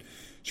opinion.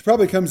 She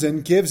probably comes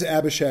in, gives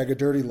Abishag a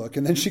dirty look,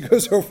 and then she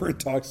goes over and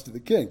talks to the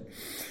king.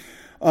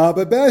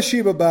 But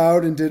Bathsheba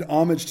bowed and did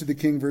homage to the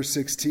king, verse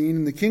 16.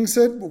 And the king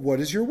said, "What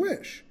is your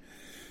wish?"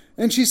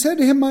 And she said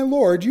to him, "My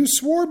lord, you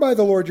swore by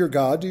the Lord your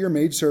God to your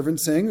maidservant,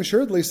 saying,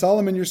 Assuredly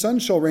Solomon your son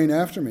shall reign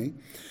after me,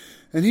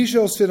 and he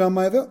shall sit on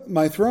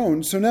my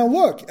throne. So now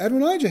look,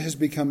 Adonijah has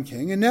become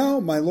king, and now,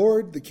 my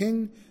lord, the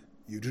king,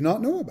 you do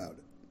not know about it.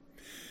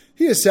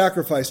 He has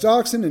sacrificed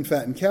oxen and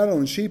fattened cattle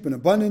and sheep in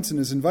abundance, and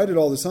has invited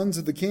all the sons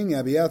of the king,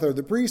 Abiathar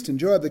the priest, and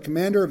Joab the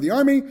commander of the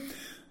army.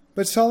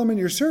 But Solomon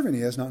your servant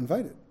he has not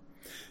invited.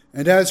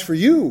 And as for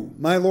you,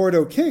 my lord,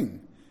 O king,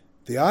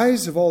 the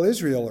eyes of all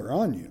Israel are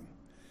on you,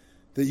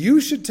 that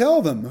you should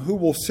tell them who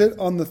will sit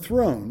on the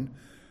throne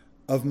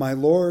of my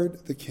lord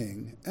the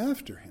king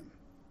after him."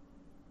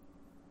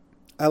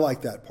 I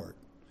like that part.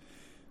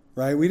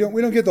 Right? We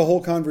don't get the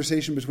whole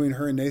conversation between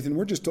her and Nathan.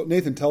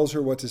 Nathan tells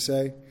her what to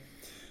say.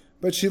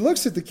 But she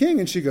looks at the king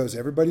and she goes,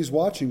 "Everybody's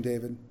watching,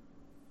 David.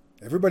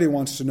 Everybody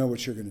wants to know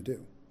what you're going to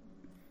do."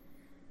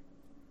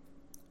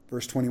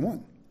 Verse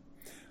 21.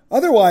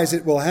 "Otherwise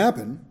it will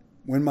happen,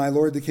 when my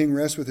lord the king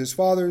rests with his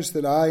fathers,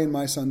 that I and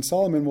my son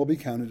Solomon will be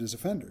counted as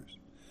offenders."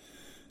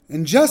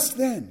 And just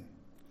then,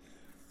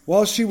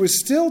 while she was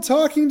still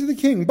talking to the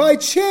king, by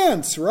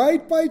chance,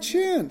 right? By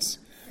chance,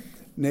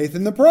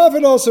 Nathan the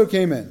prophet also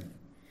came in.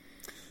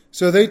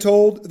 So they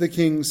told the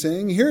king,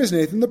 saying, Here is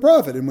Nathan the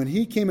prophet. And when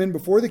he came in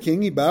before the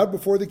king, he bowed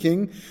before the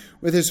king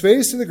with his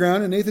face to the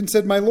ground. And Nathan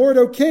said, My lord,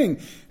 O king,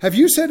 have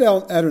you said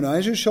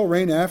Adonijah shall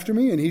reign after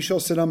me, and he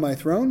shall sit on my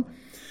throne?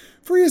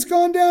 For he has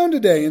gone down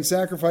today and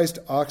sacrificed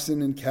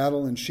oxen and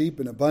cattle and sheep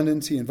in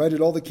abundance. He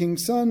invited all the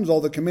king's sons, all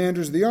the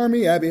commanders of the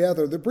army,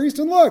 Abiathar the priest,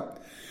 and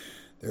look,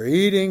 they're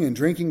eating and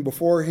drinking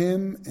before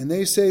him, and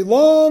they say,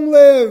 Long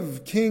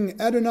live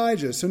King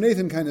Adonijah. So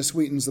Nathan kind of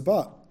sweetens the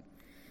pot.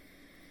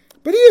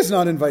 But he has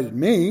not invited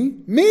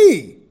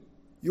me,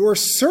 your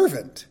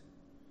servant,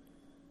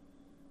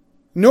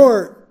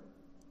 nor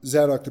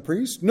Zadok the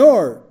priest,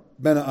 nor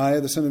Benaiah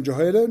the son of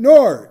Jehoiada,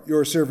 nor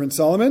your servant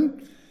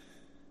Solomon.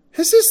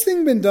 Has this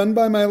thing been done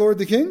by my lord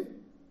the king?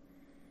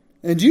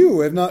 And you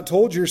have not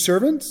told your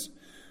servants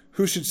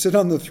who should sit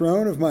on the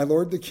throne of my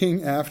lord the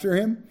king after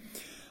him?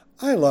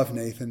 I love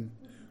Nathan.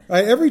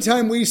 Right? Every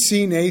time we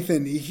see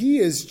Nathan, he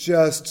is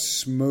just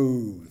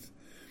smooth.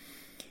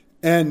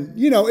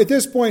 And, at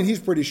this point,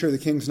 he's pretty sure the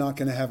king's not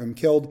going to have him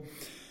killed.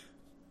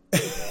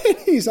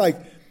 He's like,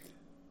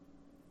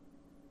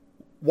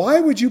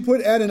 why would you put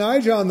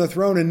Adonijah on the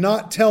throne and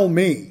not tell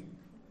me?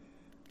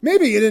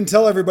 Maybe you didn't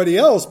tell everybody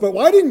else, but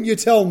why didn't you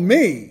tell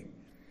me?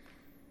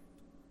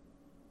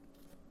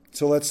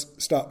 So let's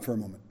stop for a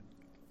moment.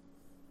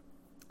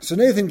 So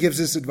Nathan gives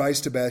this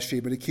advice to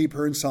Bathsheba to keep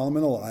her and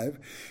Solomon alive.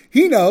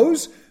 He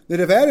knows that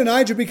if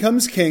Adonijah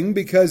becomes king,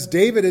 because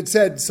David had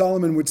said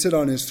Solomon would sit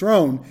on his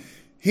throne,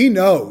 he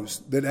knows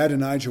that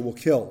Adonijah will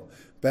kill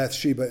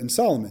Bathsheba and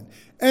Solomon.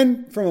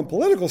 And from a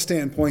political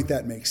standpoint,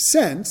 that makes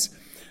sense.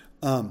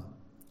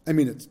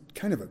 It's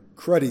kind of a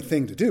cruddy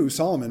thing to do.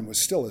 Solomon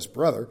was still his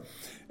brother,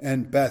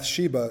 and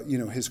Bathsheba,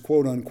 his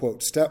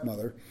quote-unquote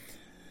stepmother.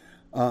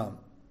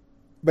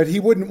 But he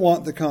wouldn't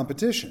want the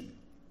competition.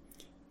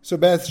 So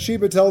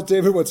Bathsheba tells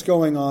David what's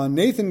going on.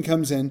 Nathan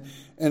comes in,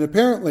 and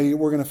apparently,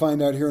 we're going to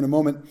find out here in a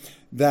moment,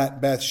 that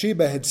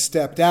Bathsheba had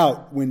stepped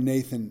out when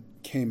Nathan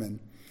came in.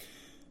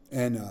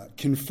 And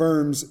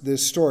confirms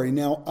this story.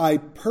 Now, I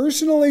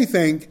personally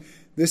think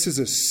this is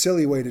a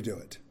silly way to do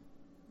it.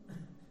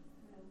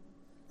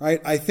 Right?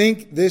 I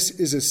think this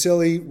is a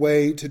silly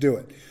way to do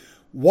it.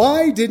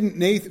 Why didn't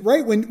Nathan...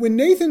 Right, when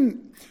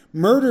Nathan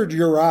murdered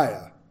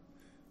Uriah,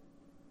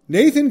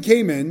 Nathan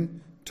came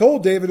in,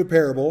 told David a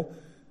parable.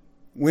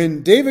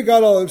 When David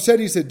got all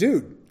upset, he said,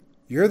 Dude,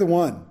 you're the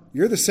one.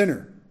 You're the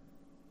sinner.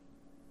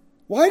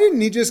 Why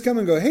didn't he just come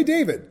and go, Hey,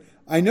 David...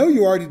 I know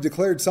you already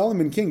declared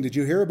Solomon king. Did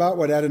you hear about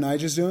what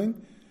Adonijah's doing?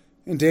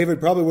 And David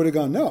probably would have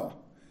gone, no.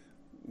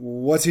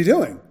 What's he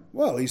doing?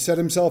 Well, he set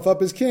himself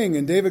up as king.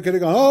 And David could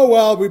have gone, oh,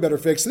 well, we better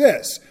fix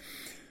this.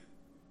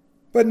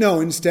 But no,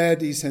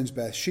 instead, he sends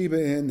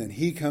Bathsheba in. Then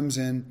he comes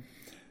in.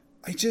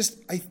 I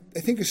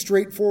think a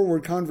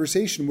straightforward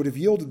conversation would have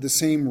yielded the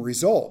same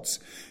results.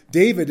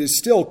 David is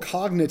still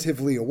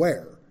cognitively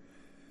aware.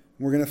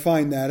 We're going to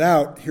find that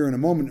out here in a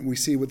moment. And we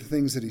see what the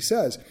things that he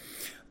says.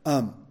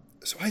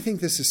 So I think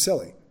this is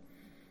silly.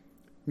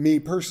 Me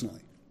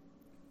personally.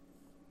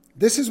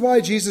 This is why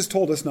Jesus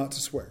told us not to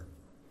swear.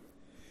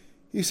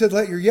 He said,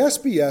 let your yes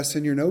be yes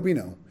and your no be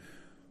no.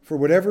 For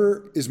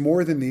whatever is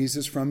more than these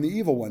is from the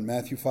evil one.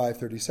 Matthew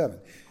 5:37.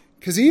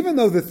 Because even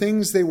though the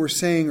things they were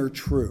saying are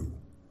true,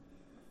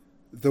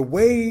 the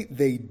way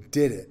they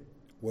did it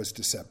was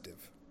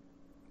deceptive.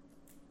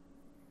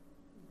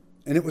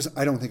 And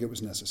I don't think it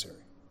was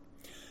necessary.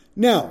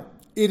 Now,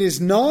 it is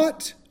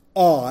not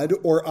odd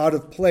or out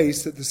of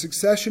place that the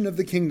succession of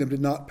the kingdom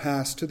did not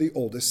pass to the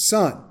oldest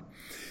son.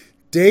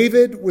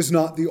 David was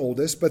not the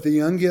oldest, but the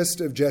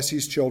youngest of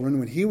Jesse's children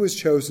when he was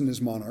chosen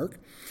as monarch.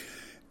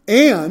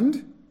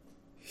 And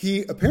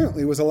he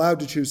apparently was allowed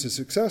to choose his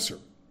successor.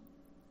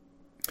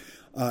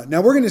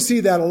 Now we're going to see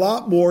that a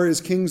lot more as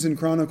Kings and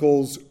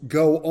Chronicles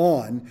go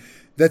on,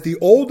 that the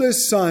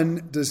oldest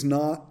son does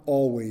not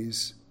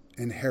always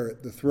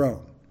inherit the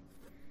throne.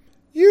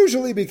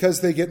 Usually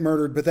because they get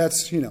murdered, but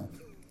that's,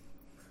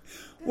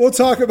 we'll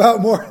talk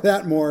about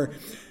that more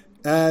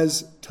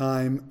as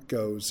time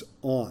goes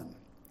on.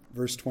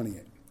 Verse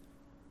 28.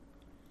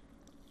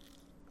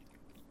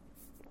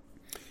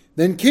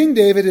 Then King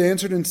David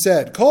answered and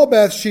said, call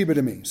Bathsheba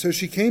to me. So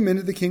she came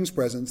into the king's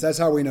presence. That's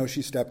how we know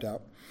she stepped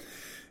out.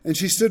 And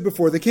she stood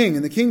before the king.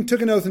 And the king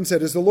took an oath and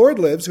said, as the Lord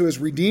lives, who has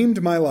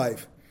redeemed my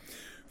life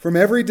from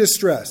every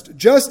distress,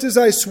 just as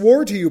I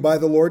swore to you by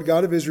the Lord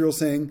God of Israel,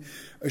 saying,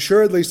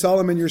 assuredly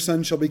Solomon your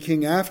son shall be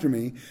king after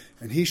me,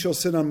 and he shall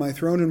sit on my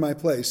throne in my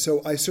place.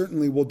 So I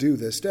certainly will do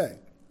this day.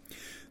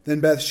 Then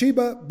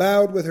Bathsheba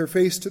bowed with her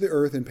face to the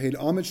earth and paid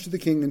homage to the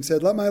king and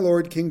said, let my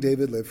lord King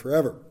David live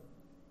forever.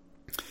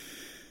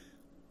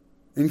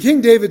 And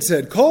King David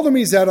said, call to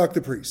me Zadok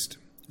the priest,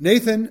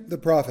 Nathan the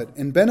prophet,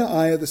 and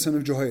Benaiah the son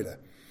of Jehoiada.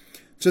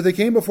 So they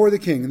came before the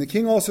king, and the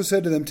king also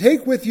said to them,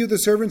 take with you the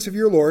servants of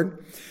your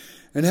lord,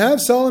 and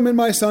have Solomon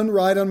my son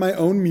ride on my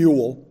own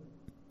mule,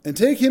 and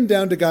take him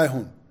down to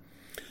Gihon.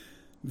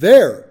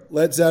 There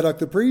let Zadok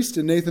the priest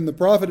and Nathan the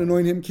prophet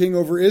anoint him king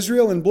over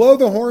Israel, and blow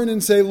the horn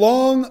and say,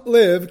 long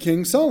live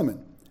King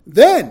Solomon.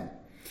 Then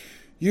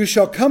you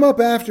shall come up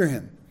after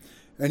him,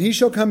 and he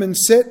shall come and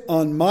sit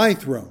on my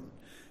throne,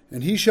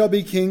 and he shall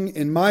be king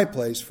in my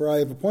place, for I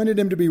have appointed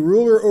him to be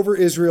ruler over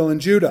Israel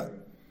and Judah.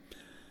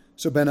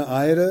 So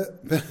Benaiah,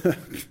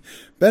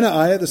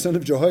 the son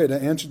of Jehoiada,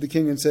 answered the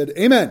king and said,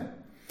 Amen.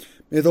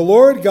 May the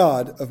Lord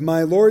God of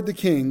my lord the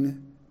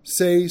king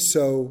say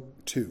so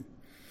too.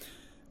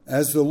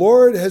 As the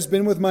Lord has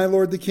been with my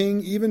lord the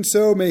king, even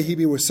so may he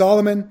be with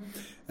Solomon,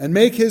 and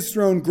make his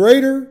throne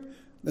greater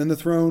than the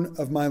throne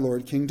of my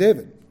lord King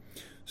David.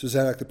 So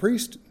Zadok the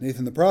priest,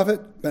 Nathan the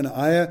prophet,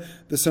 Benaiah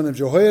the son of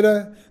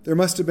Jehoiada. There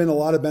must have been a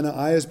lot of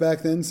Benaiahs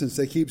back then, since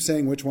they keep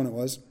saying which one it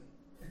was.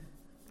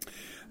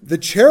 The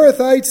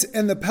Cherethites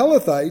and the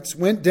Pelethites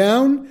went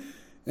down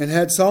and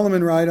had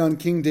Solomon ride on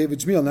King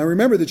David's mule. Now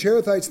remember, the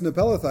Cherethites and the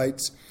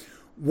Pelethites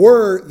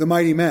were the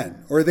mighty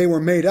men, or they were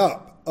made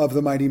up of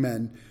the mighty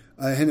men,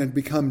 and had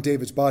become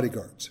David's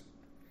bodyguards.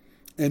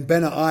 And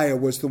Benaiah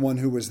was the one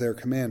who was their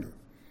commander.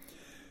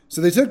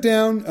 So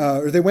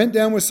they went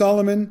down with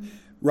Solomon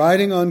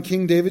riding on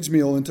King David's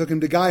mule and took him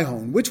to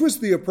Gihon, which was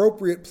the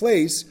appropriate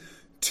place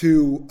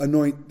to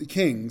anoint the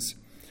kings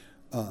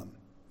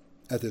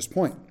at this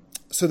point.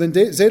 So then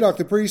Zadok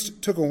the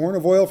priest took a horn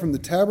of oil from the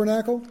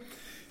tabernacle.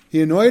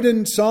 He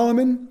anointed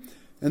Solomon,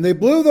 and they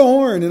blew the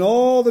horn, and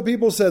all the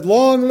people said,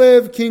 Long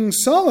live King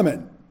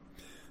Solomon!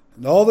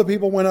 And all the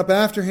people went up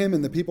after him,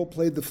 and the people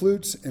played the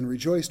flutes and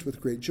rejoiced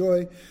with great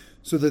joy,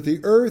 so that the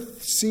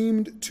earth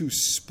seemed to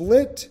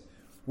split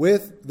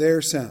with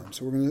their sound.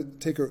 So we're going to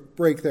take a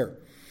break there.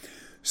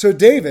 So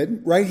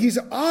David, right, he's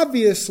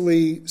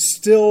obviously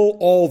still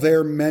all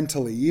there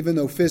mentally, even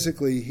though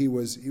physically he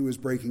was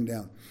breaking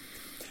down.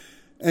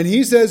 And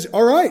he says,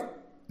 all right,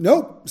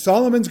 nope,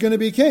 Solomon's going to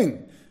be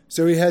king.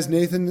 So he has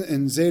Nathan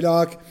and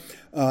Zadok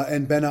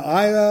and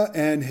Benaiah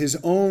and his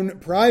own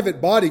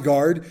private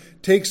bodyguard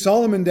take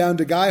Solomon down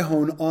to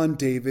Gihon on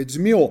David's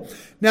mule.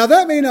 Now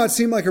that may not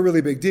seem like a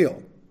really big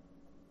deal,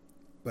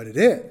 but it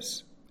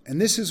is. And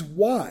this is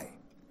why.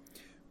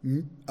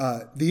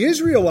 The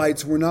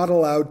Israelites were not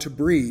allowed to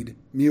breed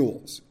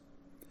mules.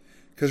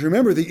 Because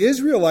remember, the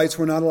Israelites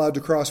were not allowed to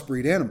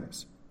crossbreed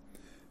animals.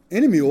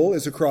 And a mule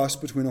is a cross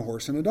between a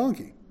horse and a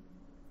donkey.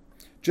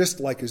 Just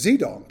like a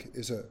zedonk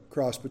is a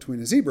cross between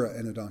a zebra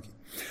and a donkey.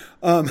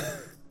 I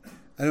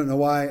don't know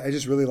why, I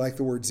just really like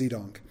the word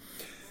zedonk.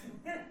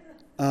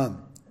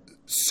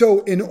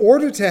 So in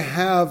order to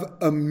have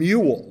a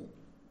mule,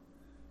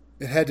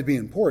 it had to be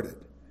imported,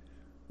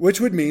 which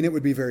would mean it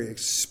would be very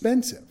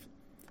expensive.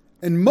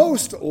 And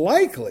most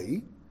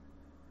likely,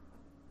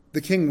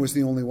 the king was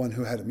the only one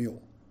who had a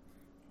mule.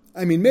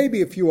 I mean,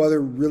 maybe a few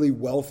other really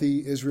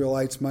wealthy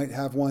Israelites might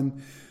have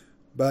one,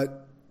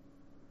 but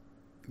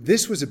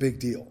this was a big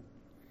deal.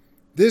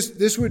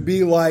 This would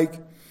be like,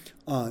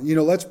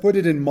 let's put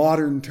it in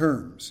modern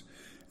terms.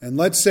 And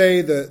let's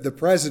say the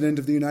president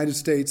of the United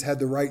States had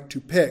the right to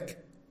pick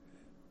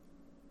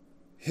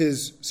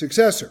his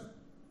successor.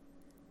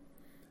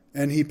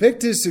 And he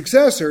picked his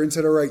successor and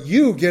said, all right,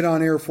 you get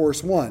on Air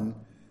Force One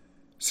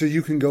so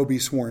you can go be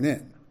sworn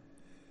in.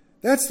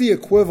 That's the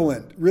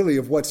equivalent, really,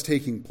 of what's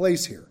taking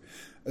place here,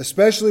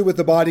 especially with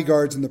the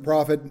bodyguards and the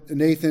prophet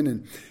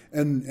Nathan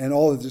and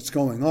all that's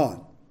going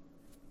on.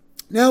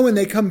 Now, when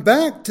they come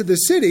back to the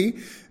city,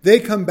 they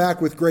come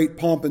back with great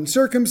pomp and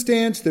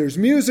circumstance. There's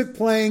music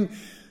playing.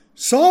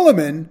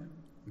 Solomon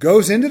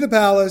goes into the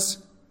palace,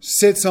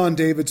 sits on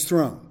David's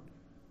throne.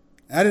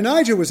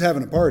 Adonijah was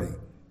having a party.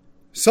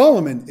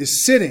 Solomon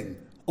is sitting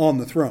on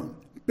the throne.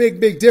 Big,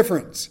 big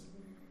difference.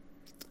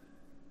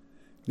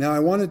 Now, I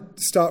want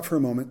to stop for a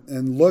moment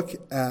and look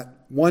at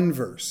one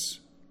verse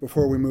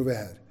before we move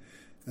ahead.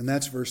 And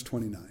that's verse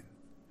 29,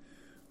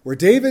 where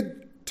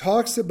David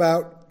talks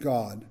about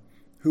God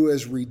who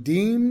has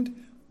redeemed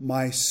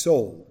my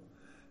soul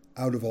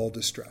out of all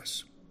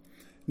distress.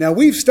 Now,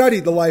 we've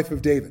studied the life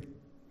of David.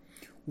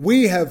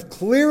 We have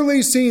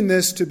clearly seen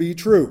this to be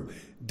true.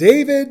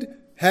 David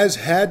has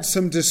had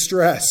some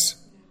distress.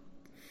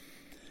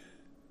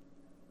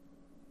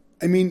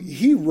 I mean,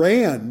 he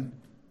ran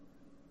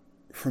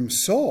from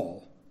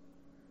Saul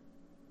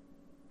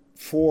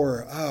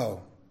for,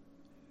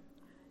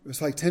 it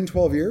was like 10,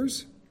 12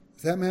 years.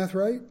 Is that math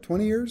right?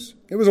 20 years?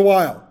 It was a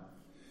while.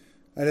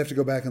 I'd have to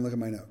go back and look at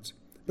my notes.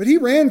 But he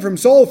ran from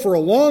Saul for a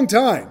long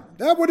time.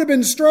 That would have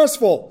been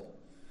stressful.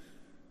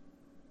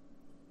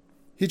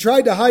 He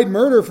tried to hide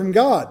murder from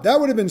God. That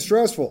would have been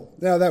stressful.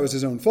 Now, that was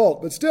his own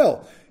fault, but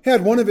still, he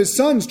had one of his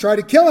sons try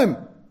to kill him.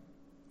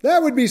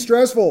 That would be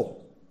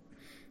stressful.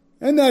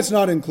 And that's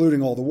not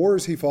including all the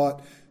wars he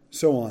fought,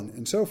 so on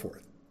and so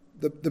forth.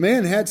 The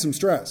man had some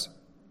stress.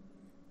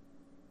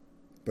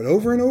 But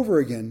over and over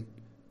again,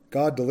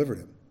 God delivered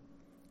him.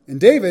 And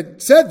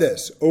David said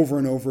this over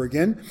and over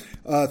again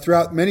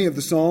throughout many of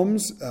the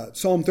Psalms.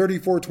 Psalm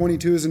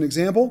 34:22 is an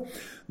example.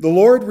 The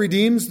Lord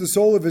redeems the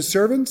soul of his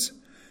servants,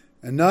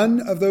 and none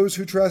of those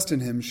who trust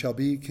in him shall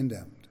be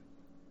condemned.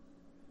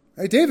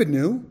 Right? David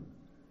knew.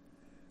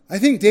 I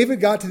think David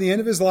got to the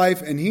end of his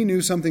life and he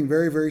knew something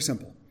very, very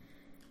simple.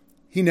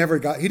 He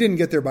didn't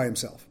get there by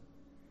himself.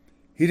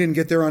 He didn't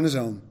get there on his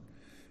own.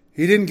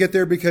 He didn't get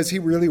there because he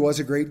really was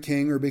a great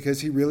king or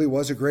because he really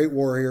was a great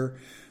warrior.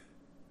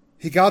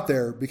 He got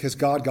there because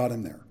God got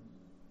him there.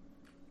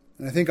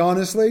 And I think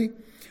honestly,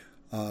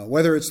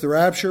 whether it's the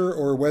rapture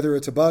or whether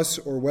it's a bus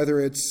or whether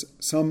it's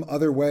some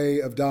other way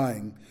of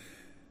dying,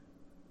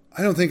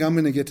 I don't think I'm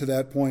going to get to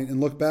that point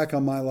and look back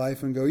on my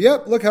life and go,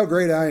 yep, look how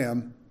great I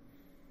am.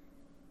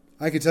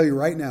 I can tell you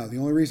right now, the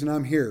only reason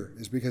I'm here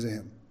is because of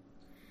him.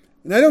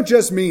 And I don't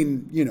just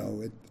mean,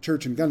 at the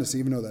church in Gunnison,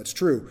 even though that's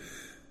true.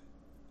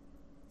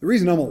 The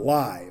reason I'm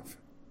alive,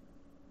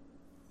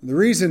 the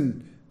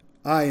reason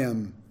I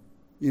am,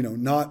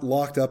 not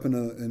locked up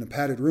in a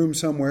padded room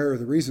somewhere, or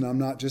the reason I'm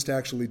not just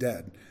actually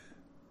dead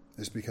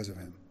is because of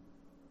him.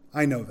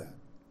 I know that.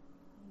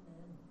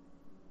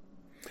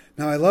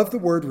 Now, I love the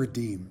word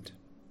redeemed.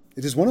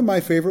 It is one of my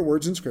favorite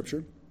words in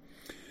Scripture.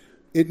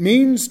 It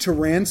means to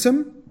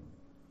ransom,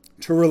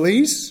 to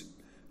release,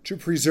 to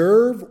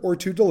preserve, or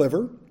to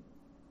deliver.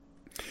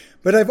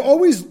 But I've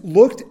always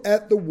looked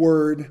at the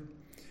word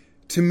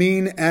to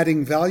mean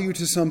adding value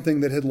to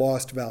something that had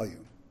lost value.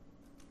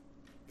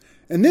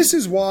 And this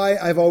is why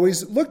I've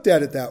always looked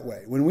at it that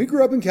way. When we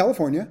grew up in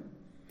California,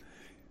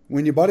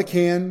 when you bought a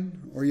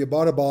can or you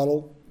bought a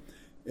bottle,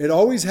 it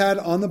always had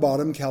on the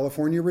bottom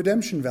California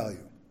redemption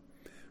value.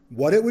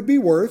 What it would be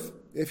worth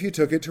if you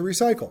took it to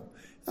recycle.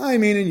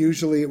 And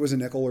usually it was a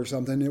nickel or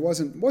something. It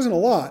wasn't a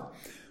lot.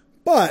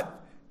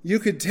 But you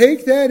could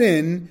take that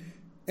in,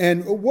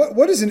 and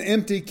what is an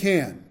empty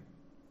can?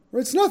 Well,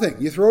 it's nothing.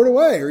 You throw it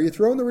away or you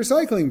throw it in the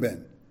recycling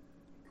bin.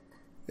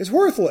 It's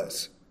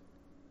worthless.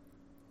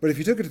 But if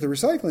you took it to the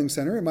recycling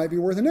center, it might be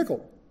worth a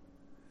nickel.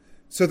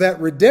 So that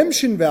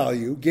redemption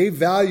value gave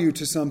value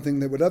to something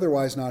that would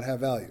otherwise not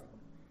have value.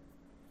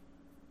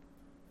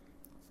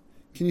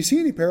 Can you see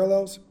any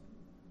parallels?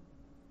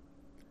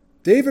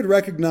 David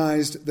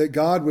recognized that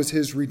God was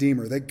his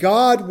Redeemer, that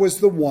God was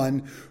the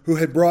one who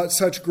had brought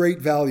such great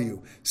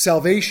value,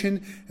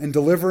 salvation and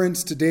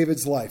deliverance to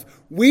David's life.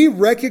 We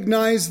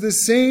recognize the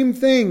same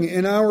thing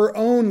in our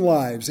own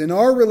lives, in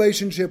our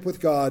relationship with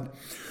God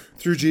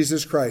through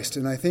Jesus Christ.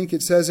 And I think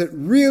it says it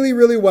really,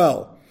 really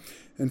well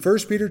in 1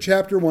 Peter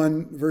chapter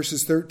 1,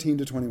 verses 13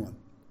 to 21.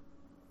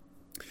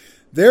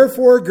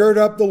 Therefore, gird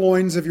up the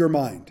loins of your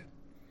mind.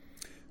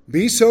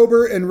 Be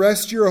sober and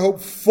rest your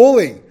hope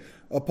fully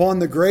upon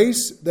the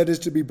grace that is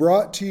to be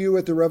brought to you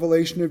at the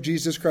revelation of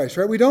Jesus Christ.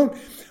 Right? We don't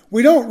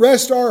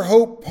rest our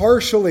hope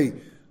partially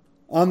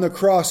on the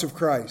cross of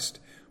Christ.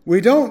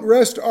 We don't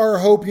rest our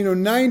hope,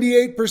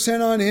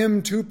 98% on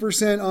him,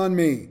 2% on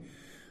me.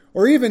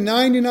 Or even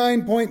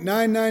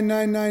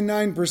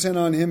 99.99999%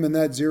 on him and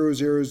that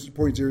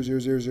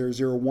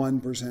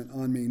 0.000001%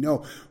 on me.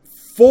 No,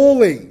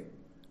 fully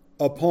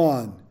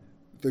upon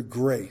the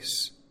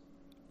grace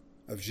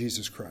of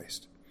Jesus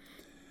Christ.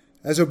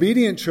 As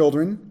obedient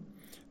children,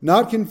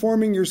 not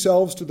conforming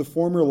yourselves to the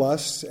former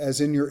lusts as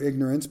in your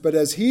ignorance, but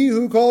as he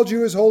who called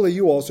you is holy,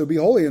 you also be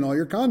holy in all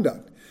your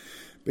conduct.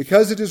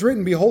 Because it is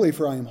written, be holy,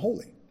 for I am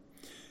holy.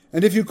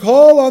 And if you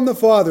call on the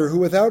Father, who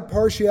without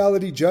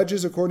partiality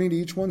judges according to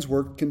each one's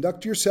work,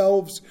 conduct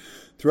yourselves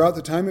throughout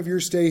the time of your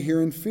stay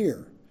here in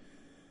fear,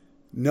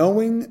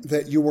 knowing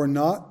that you were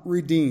not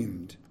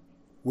redeemed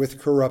with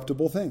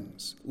corruptible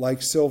things,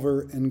 like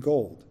silver and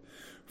gold,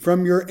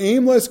 from your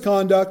aimless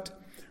conduct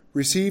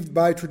received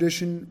by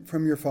tradition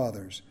from your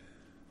fathers,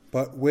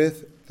 but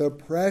with the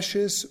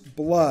precious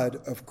blood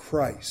of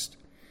Christ,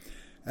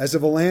 as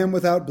of a lamb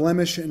without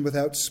blemish and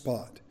without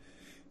spot.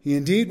 He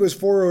indeed was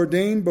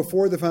foreordained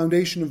before the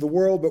foundation of the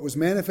world, but was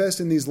manifest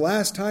in these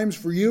last times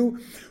for you,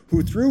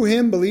 who through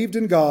him believed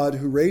in God,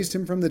 who raised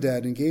him from the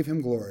dead and gave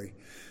him glory,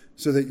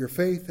 so that your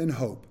faith and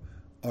hope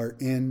are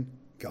in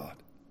God.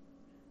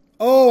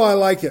 Oh, I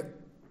like it.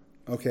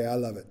 Okay, I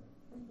love it.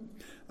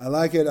 I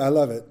like it. I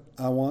love it.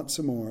 I want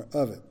some more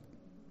of it.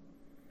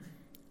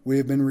 We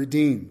have been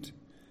redeemed,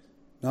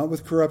 not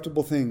with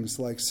corruptible things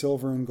like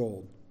silver and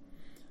gold,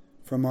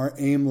 from our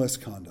aimless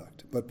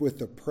conduct, but with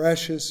the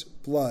precious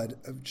blood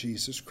of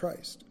Jesus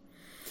Christ.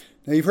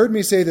 Now, you've heard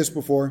me say this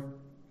before,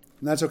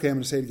 and that's okay. I'm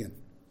going to say it again.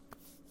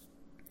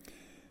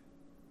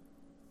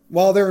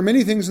 While there are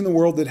many things in the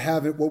world that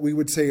have what we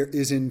would say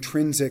is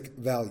intrinsic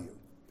value,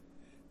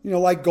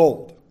 like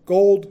gold.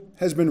 Gold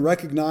has been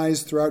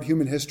recognized throughout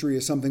human history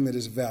as something that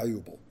is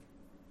valuable.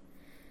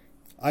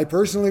 I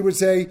personally would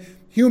say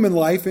human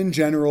life in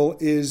general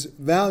is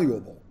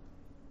valuable.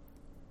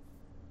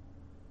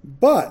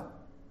 But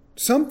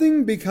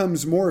something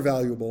becomes more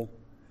valuable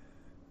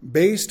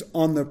based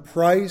on the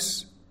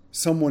price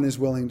someone is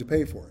willing to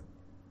pay for it.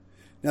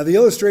 Now, the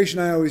illustration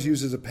I always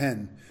use is a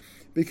pen,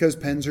 because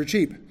pens are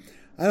cheap.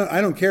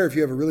 I don't care if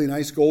you have a really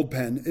nice gold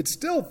pen. It's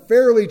still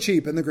fairly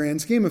cheap in the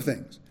grand scheme of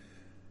things.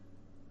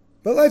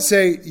 But let's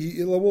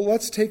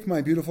take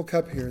my beautiful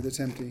cup here that's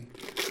empty.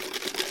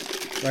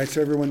 Right,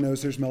 so everyone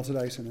knows there's melted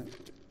ice in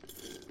it.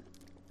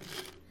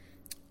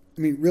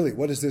 Really,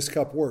 what is this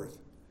cup worth?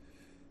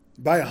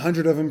 Buy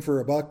 100 of them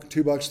for $1,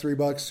 $2,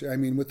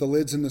 $3. With the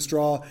lids and the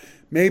straw,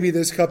 maybe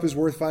this cup is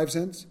worth 5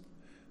 cents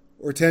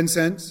or 10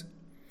 cents.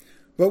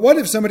 But what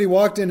if somebody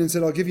walked in and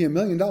said, I'll give you $1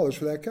 million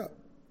for that cup?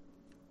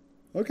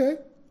 Okay.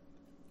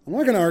 I'm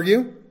not going to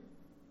argue.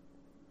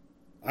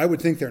 I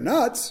would think they're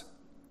nuts,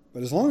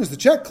 but as long as the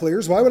check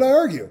clears, why would I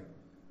argue?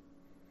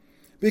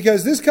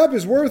 Because this cup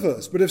is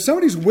worthless. But if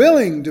somebody's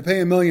willing to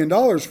pay $1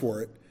 million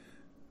for it,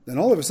 then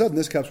all of a sudden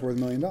this cup's worth $1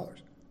 million.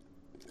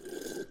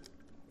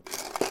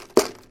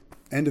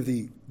 End of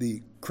the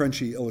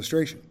crunchy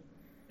illustration.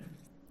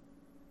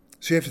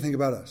 So you have to think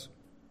about us.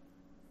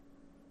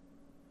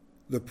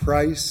 The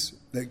price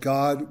that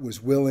God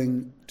was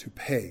willing to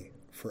pay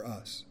for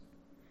us.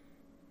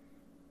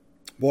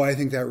 Boy, I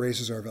think that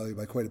raises our value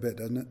by quite a bit,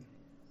 doesn't it?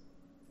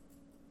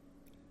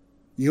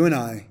 You and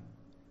I,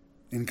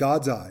 in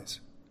God's eyes,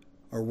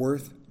 are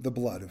worth the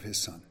blood of his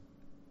Son.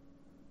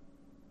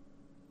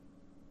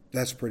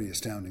 That's pretty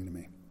astounding to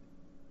me.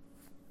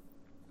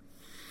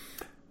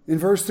 In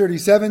verse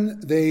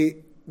 37, they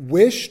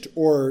wished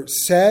or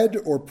said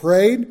or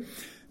prayed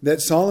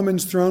that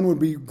Solomon's throne would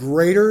be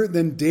greater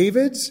than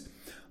David's,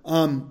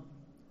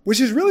 which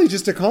is really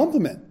just a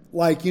compliment.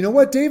 Like, you know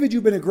what, David,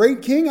 you've been a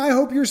great king. I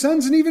hope your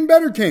son's an even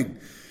better king.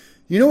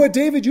 You know what,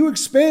 David, you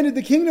expanded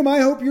the kingdom. I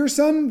hope your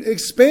son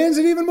expands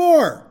it even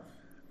more.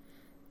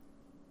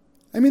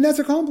 I mean, that's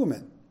a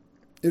compliment.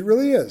 It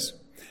really is.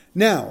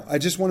 Now, I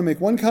just want to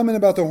make one comment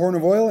about the horn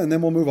of oil, and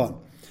then we'll move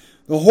on.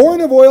 The horn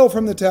of oil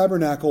from the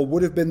tabernacle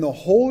would have been the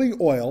holy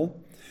oil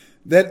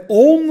that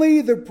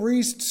only the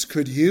priests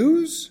could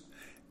use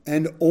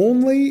and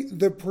only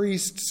the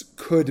priests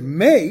could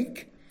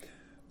make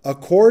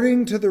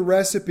according to the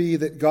recipe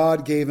that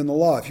God gave in the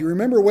law. If you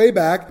remember way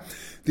back,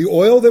 the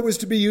oil that was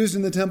to be used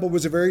in the temple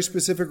was a very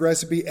specific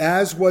recipe,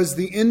 as was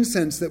the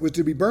incense that was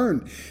to be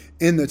burned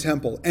in the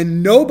temple.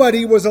 And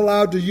nobody was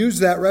allowed to use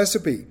that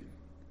recipe.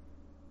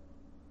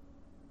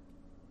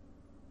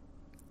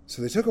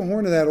 So they took a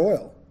horn of that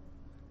oil,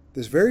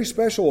 this very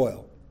special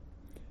oil,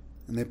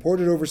 and they poured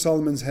it over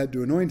Solomon's head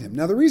to anoint him.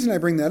 Now, the reason I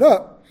bring that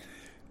up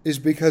is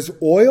because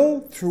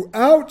oil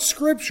throughout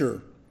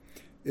Scripture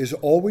is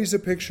always a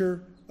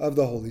picture of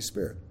the Holy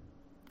Spirit.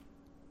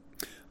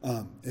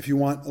 If you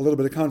want a little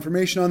bit of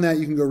confirmation on that,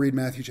 you can go read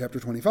Matthew chapter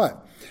 25.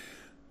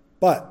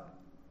 But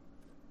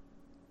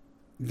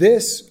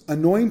this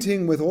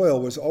anointing with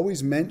oil was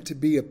always meant to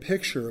be a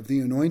picture of the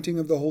anointing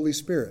of the Holy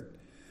Spirit.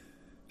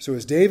 So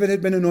as David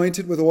had been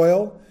anointed with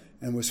oil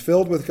and was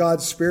filled with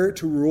God's Spirit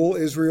to rule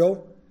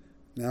Israel,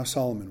 now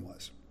Solomon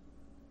was.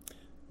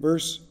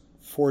 Verse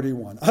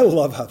 41. I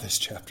love how this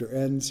chapter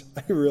ends.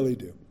 I really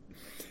do.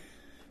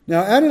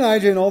 Now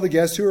Adonijah and all the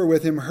guests who were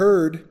with him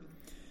heard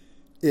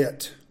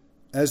it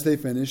as they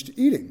finished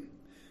eating.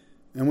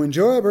 And when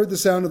Joab heard the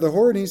sound of the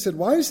horn, he said,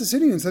 "Why is the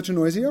city in such a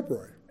noisy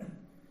uproar?"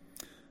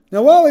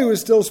 Now while he was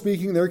still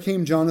speaking, there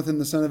came Jonathan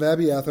the son of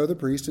Abiathar the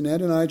priest, and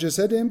Adonijah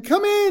said to him,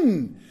 "Come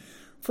in,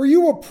 for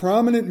you a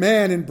prominent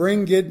man, and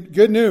bring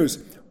good news."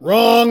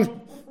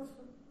 Wrong.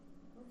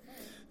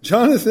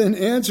 Jonathan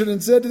answered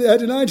and said to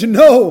Adonijah,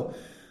 "No,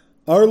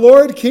 our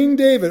Lord King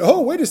David."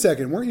 Oh, wait a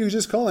second. Weren't you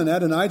just calling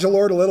Adonijah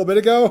Lord a little bit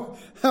ago?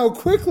 How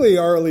quickly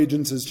our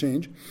allegiances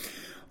change.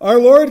 "Our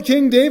Lord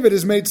King David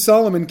has made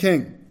Solomon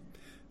king.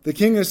 The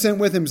king has sent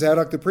with him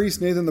Zadok the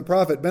priest, Nathan the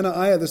prophet,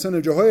 Benaiah the son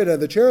of Jehoiada,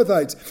 the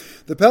Cherethites,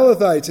 the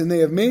Pelethites, and they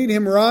have made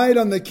him ride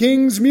on the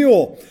king's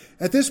mule."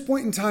 At this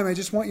point in time, I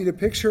just want you to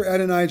picture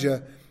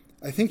Adonijah.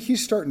 I think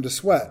he's starting to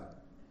sweat.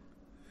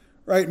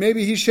 Right?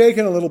 Maybe he's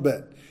shaking a little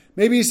bit.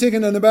 Maybe he's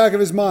thinking in the back of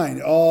his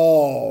mind,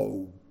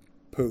 "Oh,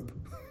 poop."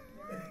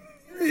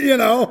 You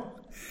know,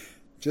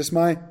 just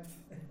trying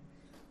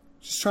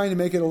to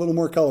make it a little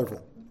more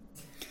colorful.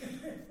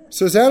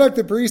 So Zadok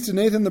the priest and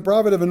Nathan the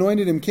prophet have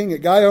anointed him king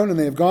at Gihon, and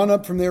they have gone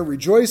up from there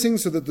rejoicing,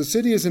 so that the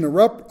city is in an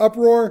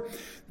uproar.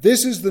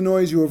 This is the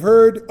noise you have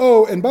heard.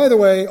 Oh, and by the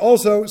way,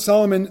 also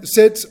Solomon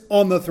sits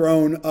on the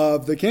throne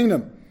of the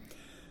kingdom.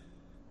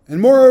 And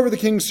moreover, the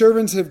king's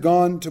servants have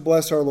gone to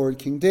bless our Lord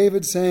King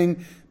David,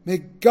 saying, "May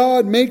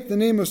God make the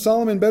name of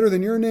Solomon better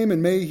than your name,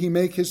 and may he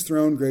make his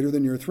throne greater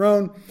than your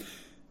throne."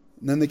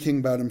 And then the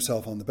king bowed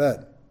himself on the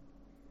bed.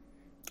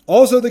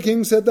 Also the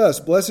king said thus,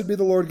 "Blessed be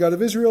the Lord God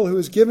of Israel, who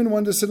has given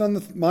one to sit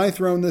on my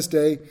throne this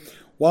day,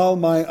 while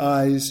my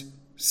eyes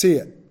see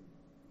it."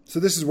 So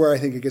this is where I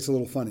think it gets a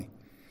little funny.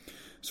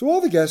 So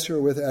all the guests who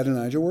were with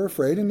Adonijah were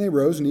afraid, and they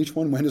rose, and each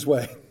one went his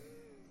way.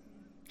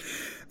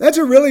 That's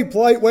a really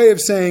polite way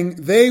of saying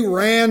they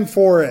ran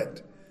for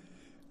it.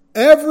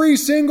 Every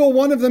single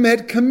one of them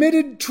had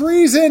committed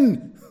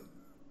treason.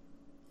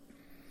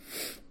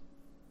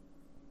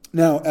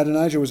 Now,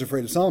 Adonijah was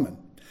afraid of Solomon.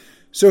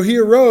 So he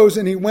arose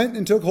and he went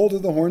and took hold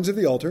of the horns of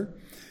the altar.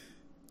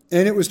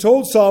 And it was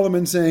told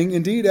Solomon, saying,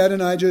 "Indeed,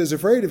 Adonijah is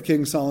afraid of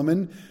King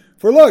Solomon.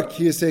 For look,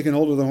 he has taken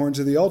hold of the horns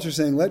of the altar,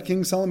 saying, 'Let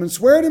King Solomon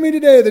swear to me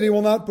today that he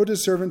will not put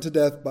his servant to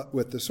death but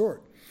with the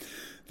sword.'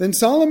 Then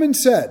Solomon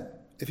said,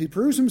 'If he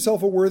proves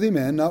himself a worthy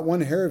man, not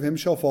one hair of him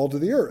shall fall to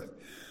the earth.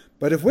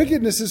 But if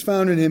wickedness is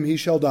found in him, he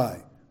shall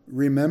die.'"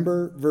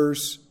 Remember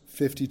verse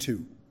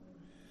 52.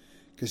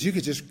 Because you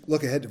could just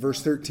look ahead to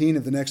verse 13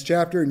 of the next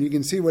chapter and you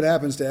can see what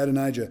happens to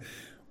Adonijah.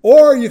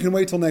 Or you can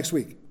wait till next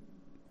week.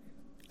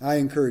 I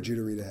encourage you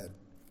to read ahead.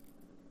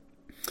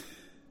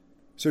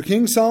 So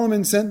King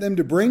Solomon sent them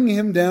to bring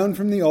him down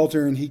from the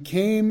altar, and he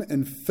came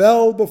and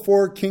fell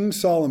before King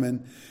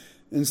Solomon.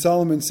 And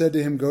Solomon said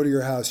to him, go to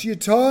your house. You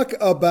talk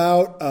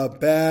about a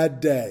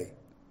bad day.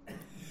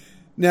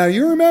 Now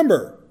you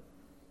remember,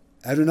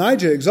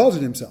 Adonijah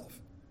exalted himself.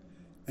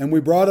 And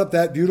we brought up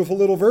that beautiful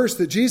little verse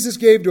that Jesus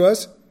gave to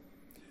us,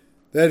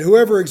 that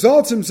whoever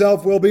exalts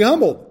himself will be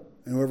humbled,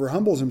 and whoever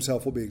humbles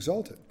himself will be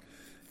exalted.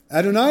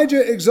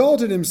 Adonijah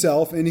exalted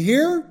himself, and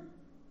here,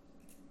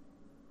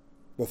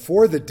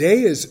 before the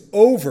day is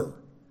over,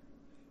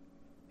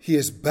 he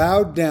is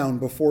bowed down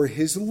before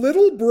his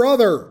little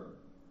brother,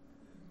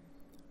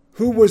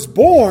 who was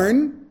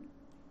born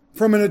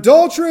from an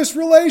adulterous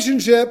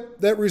relationship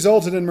that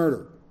resulted in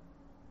murder.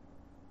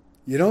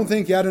 You don't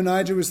think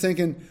Adonijah was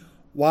thinking,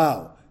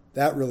 wow,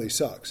 that really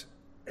sucks.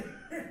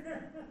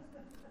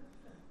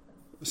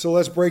 So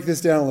let's break this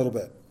down a little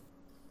bit.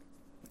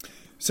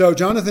 So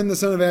Jonathan, the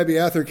son of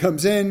Abiathar,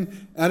 comes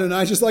in.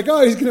 Adonijah's like,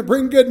 oh, he's going to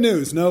bring good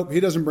news. Nope, he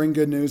doesn't bring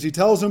good news. He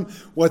tells them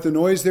what the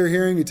noise they're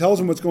hearing. He tells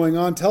them what's going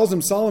on. Tells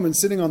them Solomon's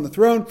sitting on the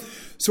throne.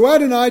 So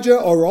Adonijah,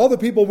 or all the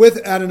people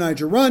with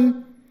Adonijah,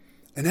 run.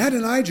 And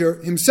Adonijah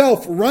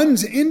himself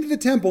runs into the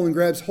temple and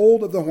grabs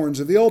hold of the horns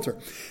of the altar.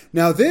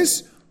 Now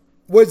this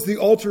was the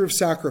altar of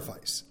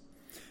sacrifice.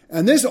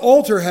 And this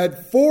altar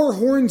had 4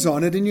 horns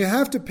on it. And you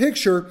have to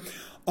picture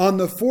on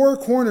the 4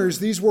 corners,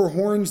 these were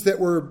horns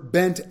that were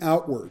bent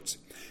outwards.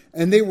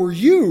 And they were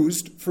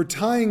used for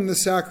tying the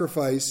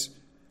sacrifice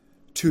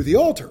to the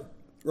altar,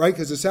 right?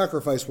 Because the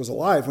sacrifice was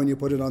alive when you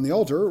put it on the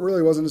altar. It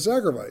really wasn't a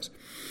sacrifice.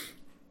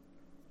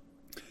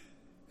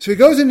 So he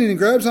goes in and he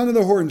grabs onto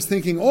the horns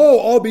thinking, oh,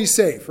 I'll be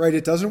safe, right?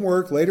 It doesn't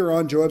work. Later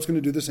on, Joab's going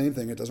to do the same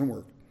thing. It doesn't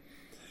work.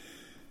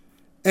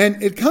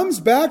 And it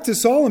comes back to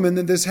Solomon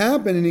that this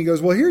happened. And he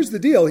goes, well, here's the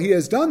deal. He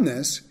has done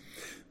this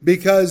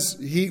because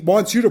he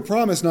wants you to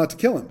promise not to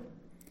kill him.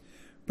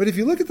 But if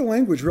you look at the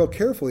language real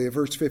carefully at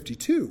verse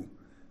 52,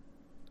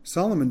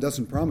 Solomon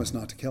doesn't promise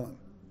not to kill him.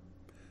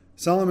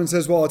 Solomon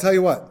says, well, I'll tell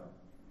you what.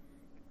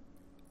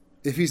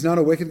 If he's not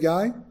a wicked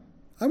guy,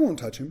 I won't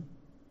touch him.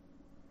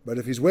 But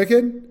if he's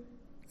wicked,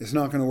 it's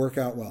not going to work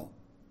out well.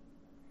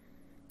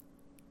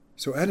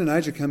 So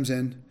Adonijah comes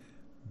in,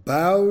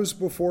 bows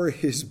before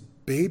his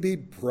baby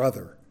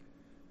brother.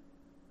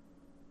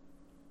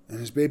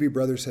 And his baby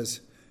brother says,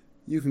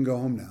 you can go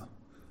home now.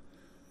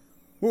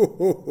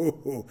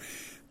 Whoa.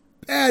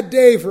 Bad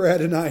day for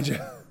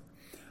Adonijah.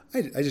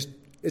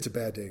 It's a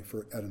bad day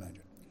for Adonijah.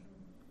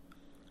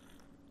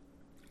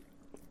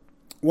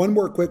 One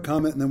more quick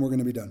comment and then we're going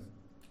to be done.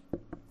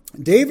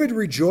 David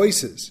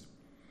rejoices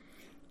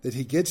that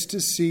he gets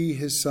to see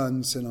his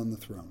son sit on the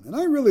throne. And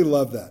I really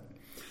love that.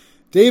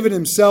 David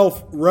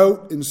himself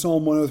wrote in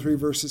Psalm 103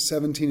 verses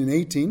 17 and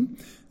 18.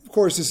 Of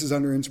course, this is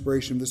under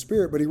inspiration of the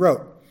Spirit, but he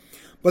wrote,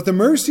 but the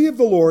mercy of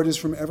the Lord is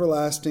from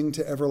everlasting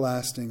to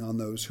everlasting on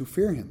those who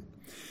fear him,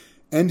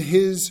 and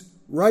his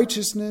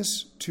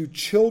righteousness to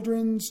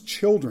children's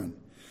children,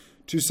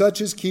 to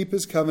such as keep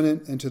his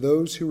covenant, and to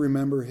those who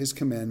remember his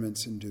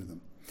commandments and do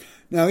them.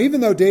 Now, even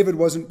though David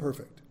wasn't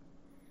perfect,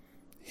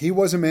 he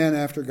was a man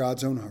after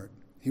God's own heart.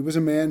 He was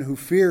a man who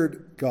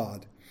feared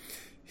God.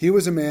 He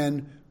was a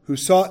man who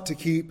sought to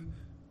keep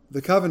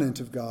the covenant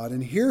of God.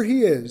 And here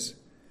he is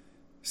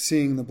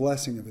seeing the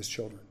blessing of his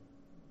children.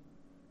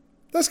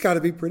 That's got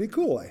to be pretty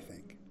cool, I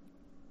think.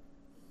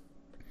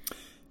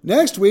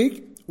 Next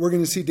week, we're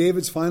going to see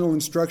David's final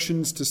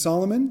instructions to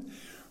Solomon,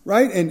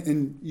 right?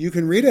 And you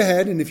can read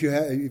ahead, and if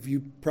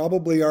you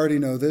probably already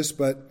know this,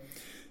 but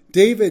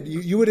David,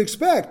 you would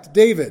expect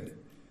David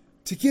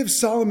to give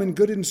Solomon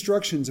good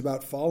instructions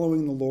about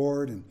following the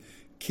Lord and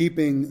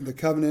keeping the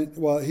covenant.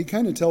 Well, he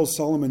kind of tells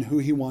Solomon who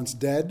he wants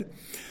dead.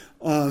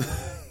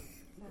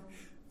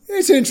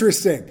 It's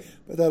interesting,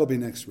 but that'll be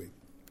next week.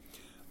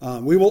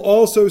 We will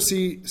also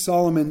see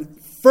Solomon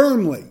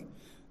firmly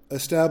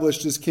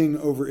established as king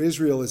over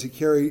Israel as he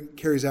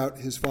carries out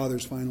his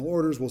father's final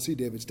orders. We'll see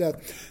David's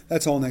death.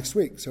 That's all next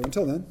week. So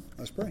until then,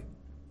 let's pray.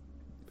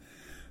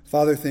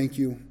 Father, thank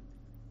you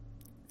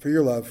for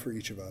your love for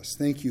each of us.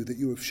 Thank you that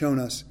you have shown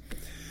us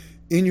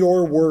in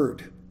your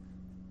word,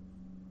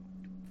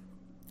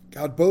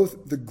 God,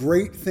 both the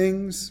great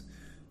things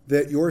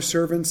that your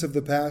servants of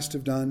the past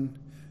have done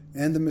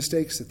and the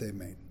mistakes that they've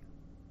made.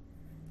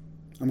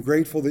 I'm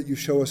grateful that you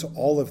show us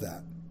all of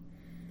that.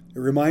 It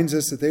reminds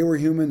us that they were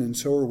human and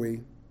so are we.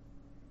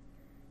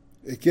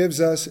 It gives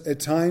us at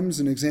times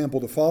an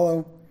example to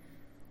follow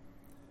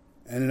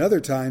and at other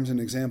times an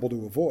example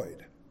to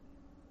avoid.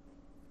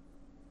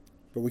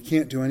 But we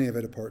can't do any of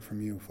it apart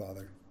from you,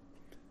 Father.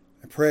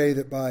 I pray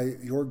that by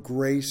your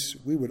grace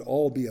we would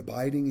all be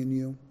abiding in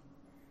you,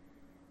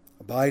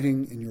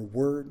 abiding in your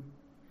word,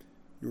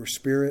 your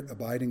Spirit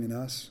abiding in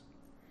us,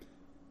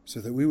 so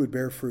that we would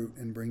bear fruit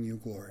and bring you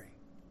glory.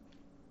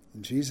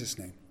 In Jesus'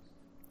 name,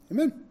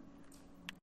 amen.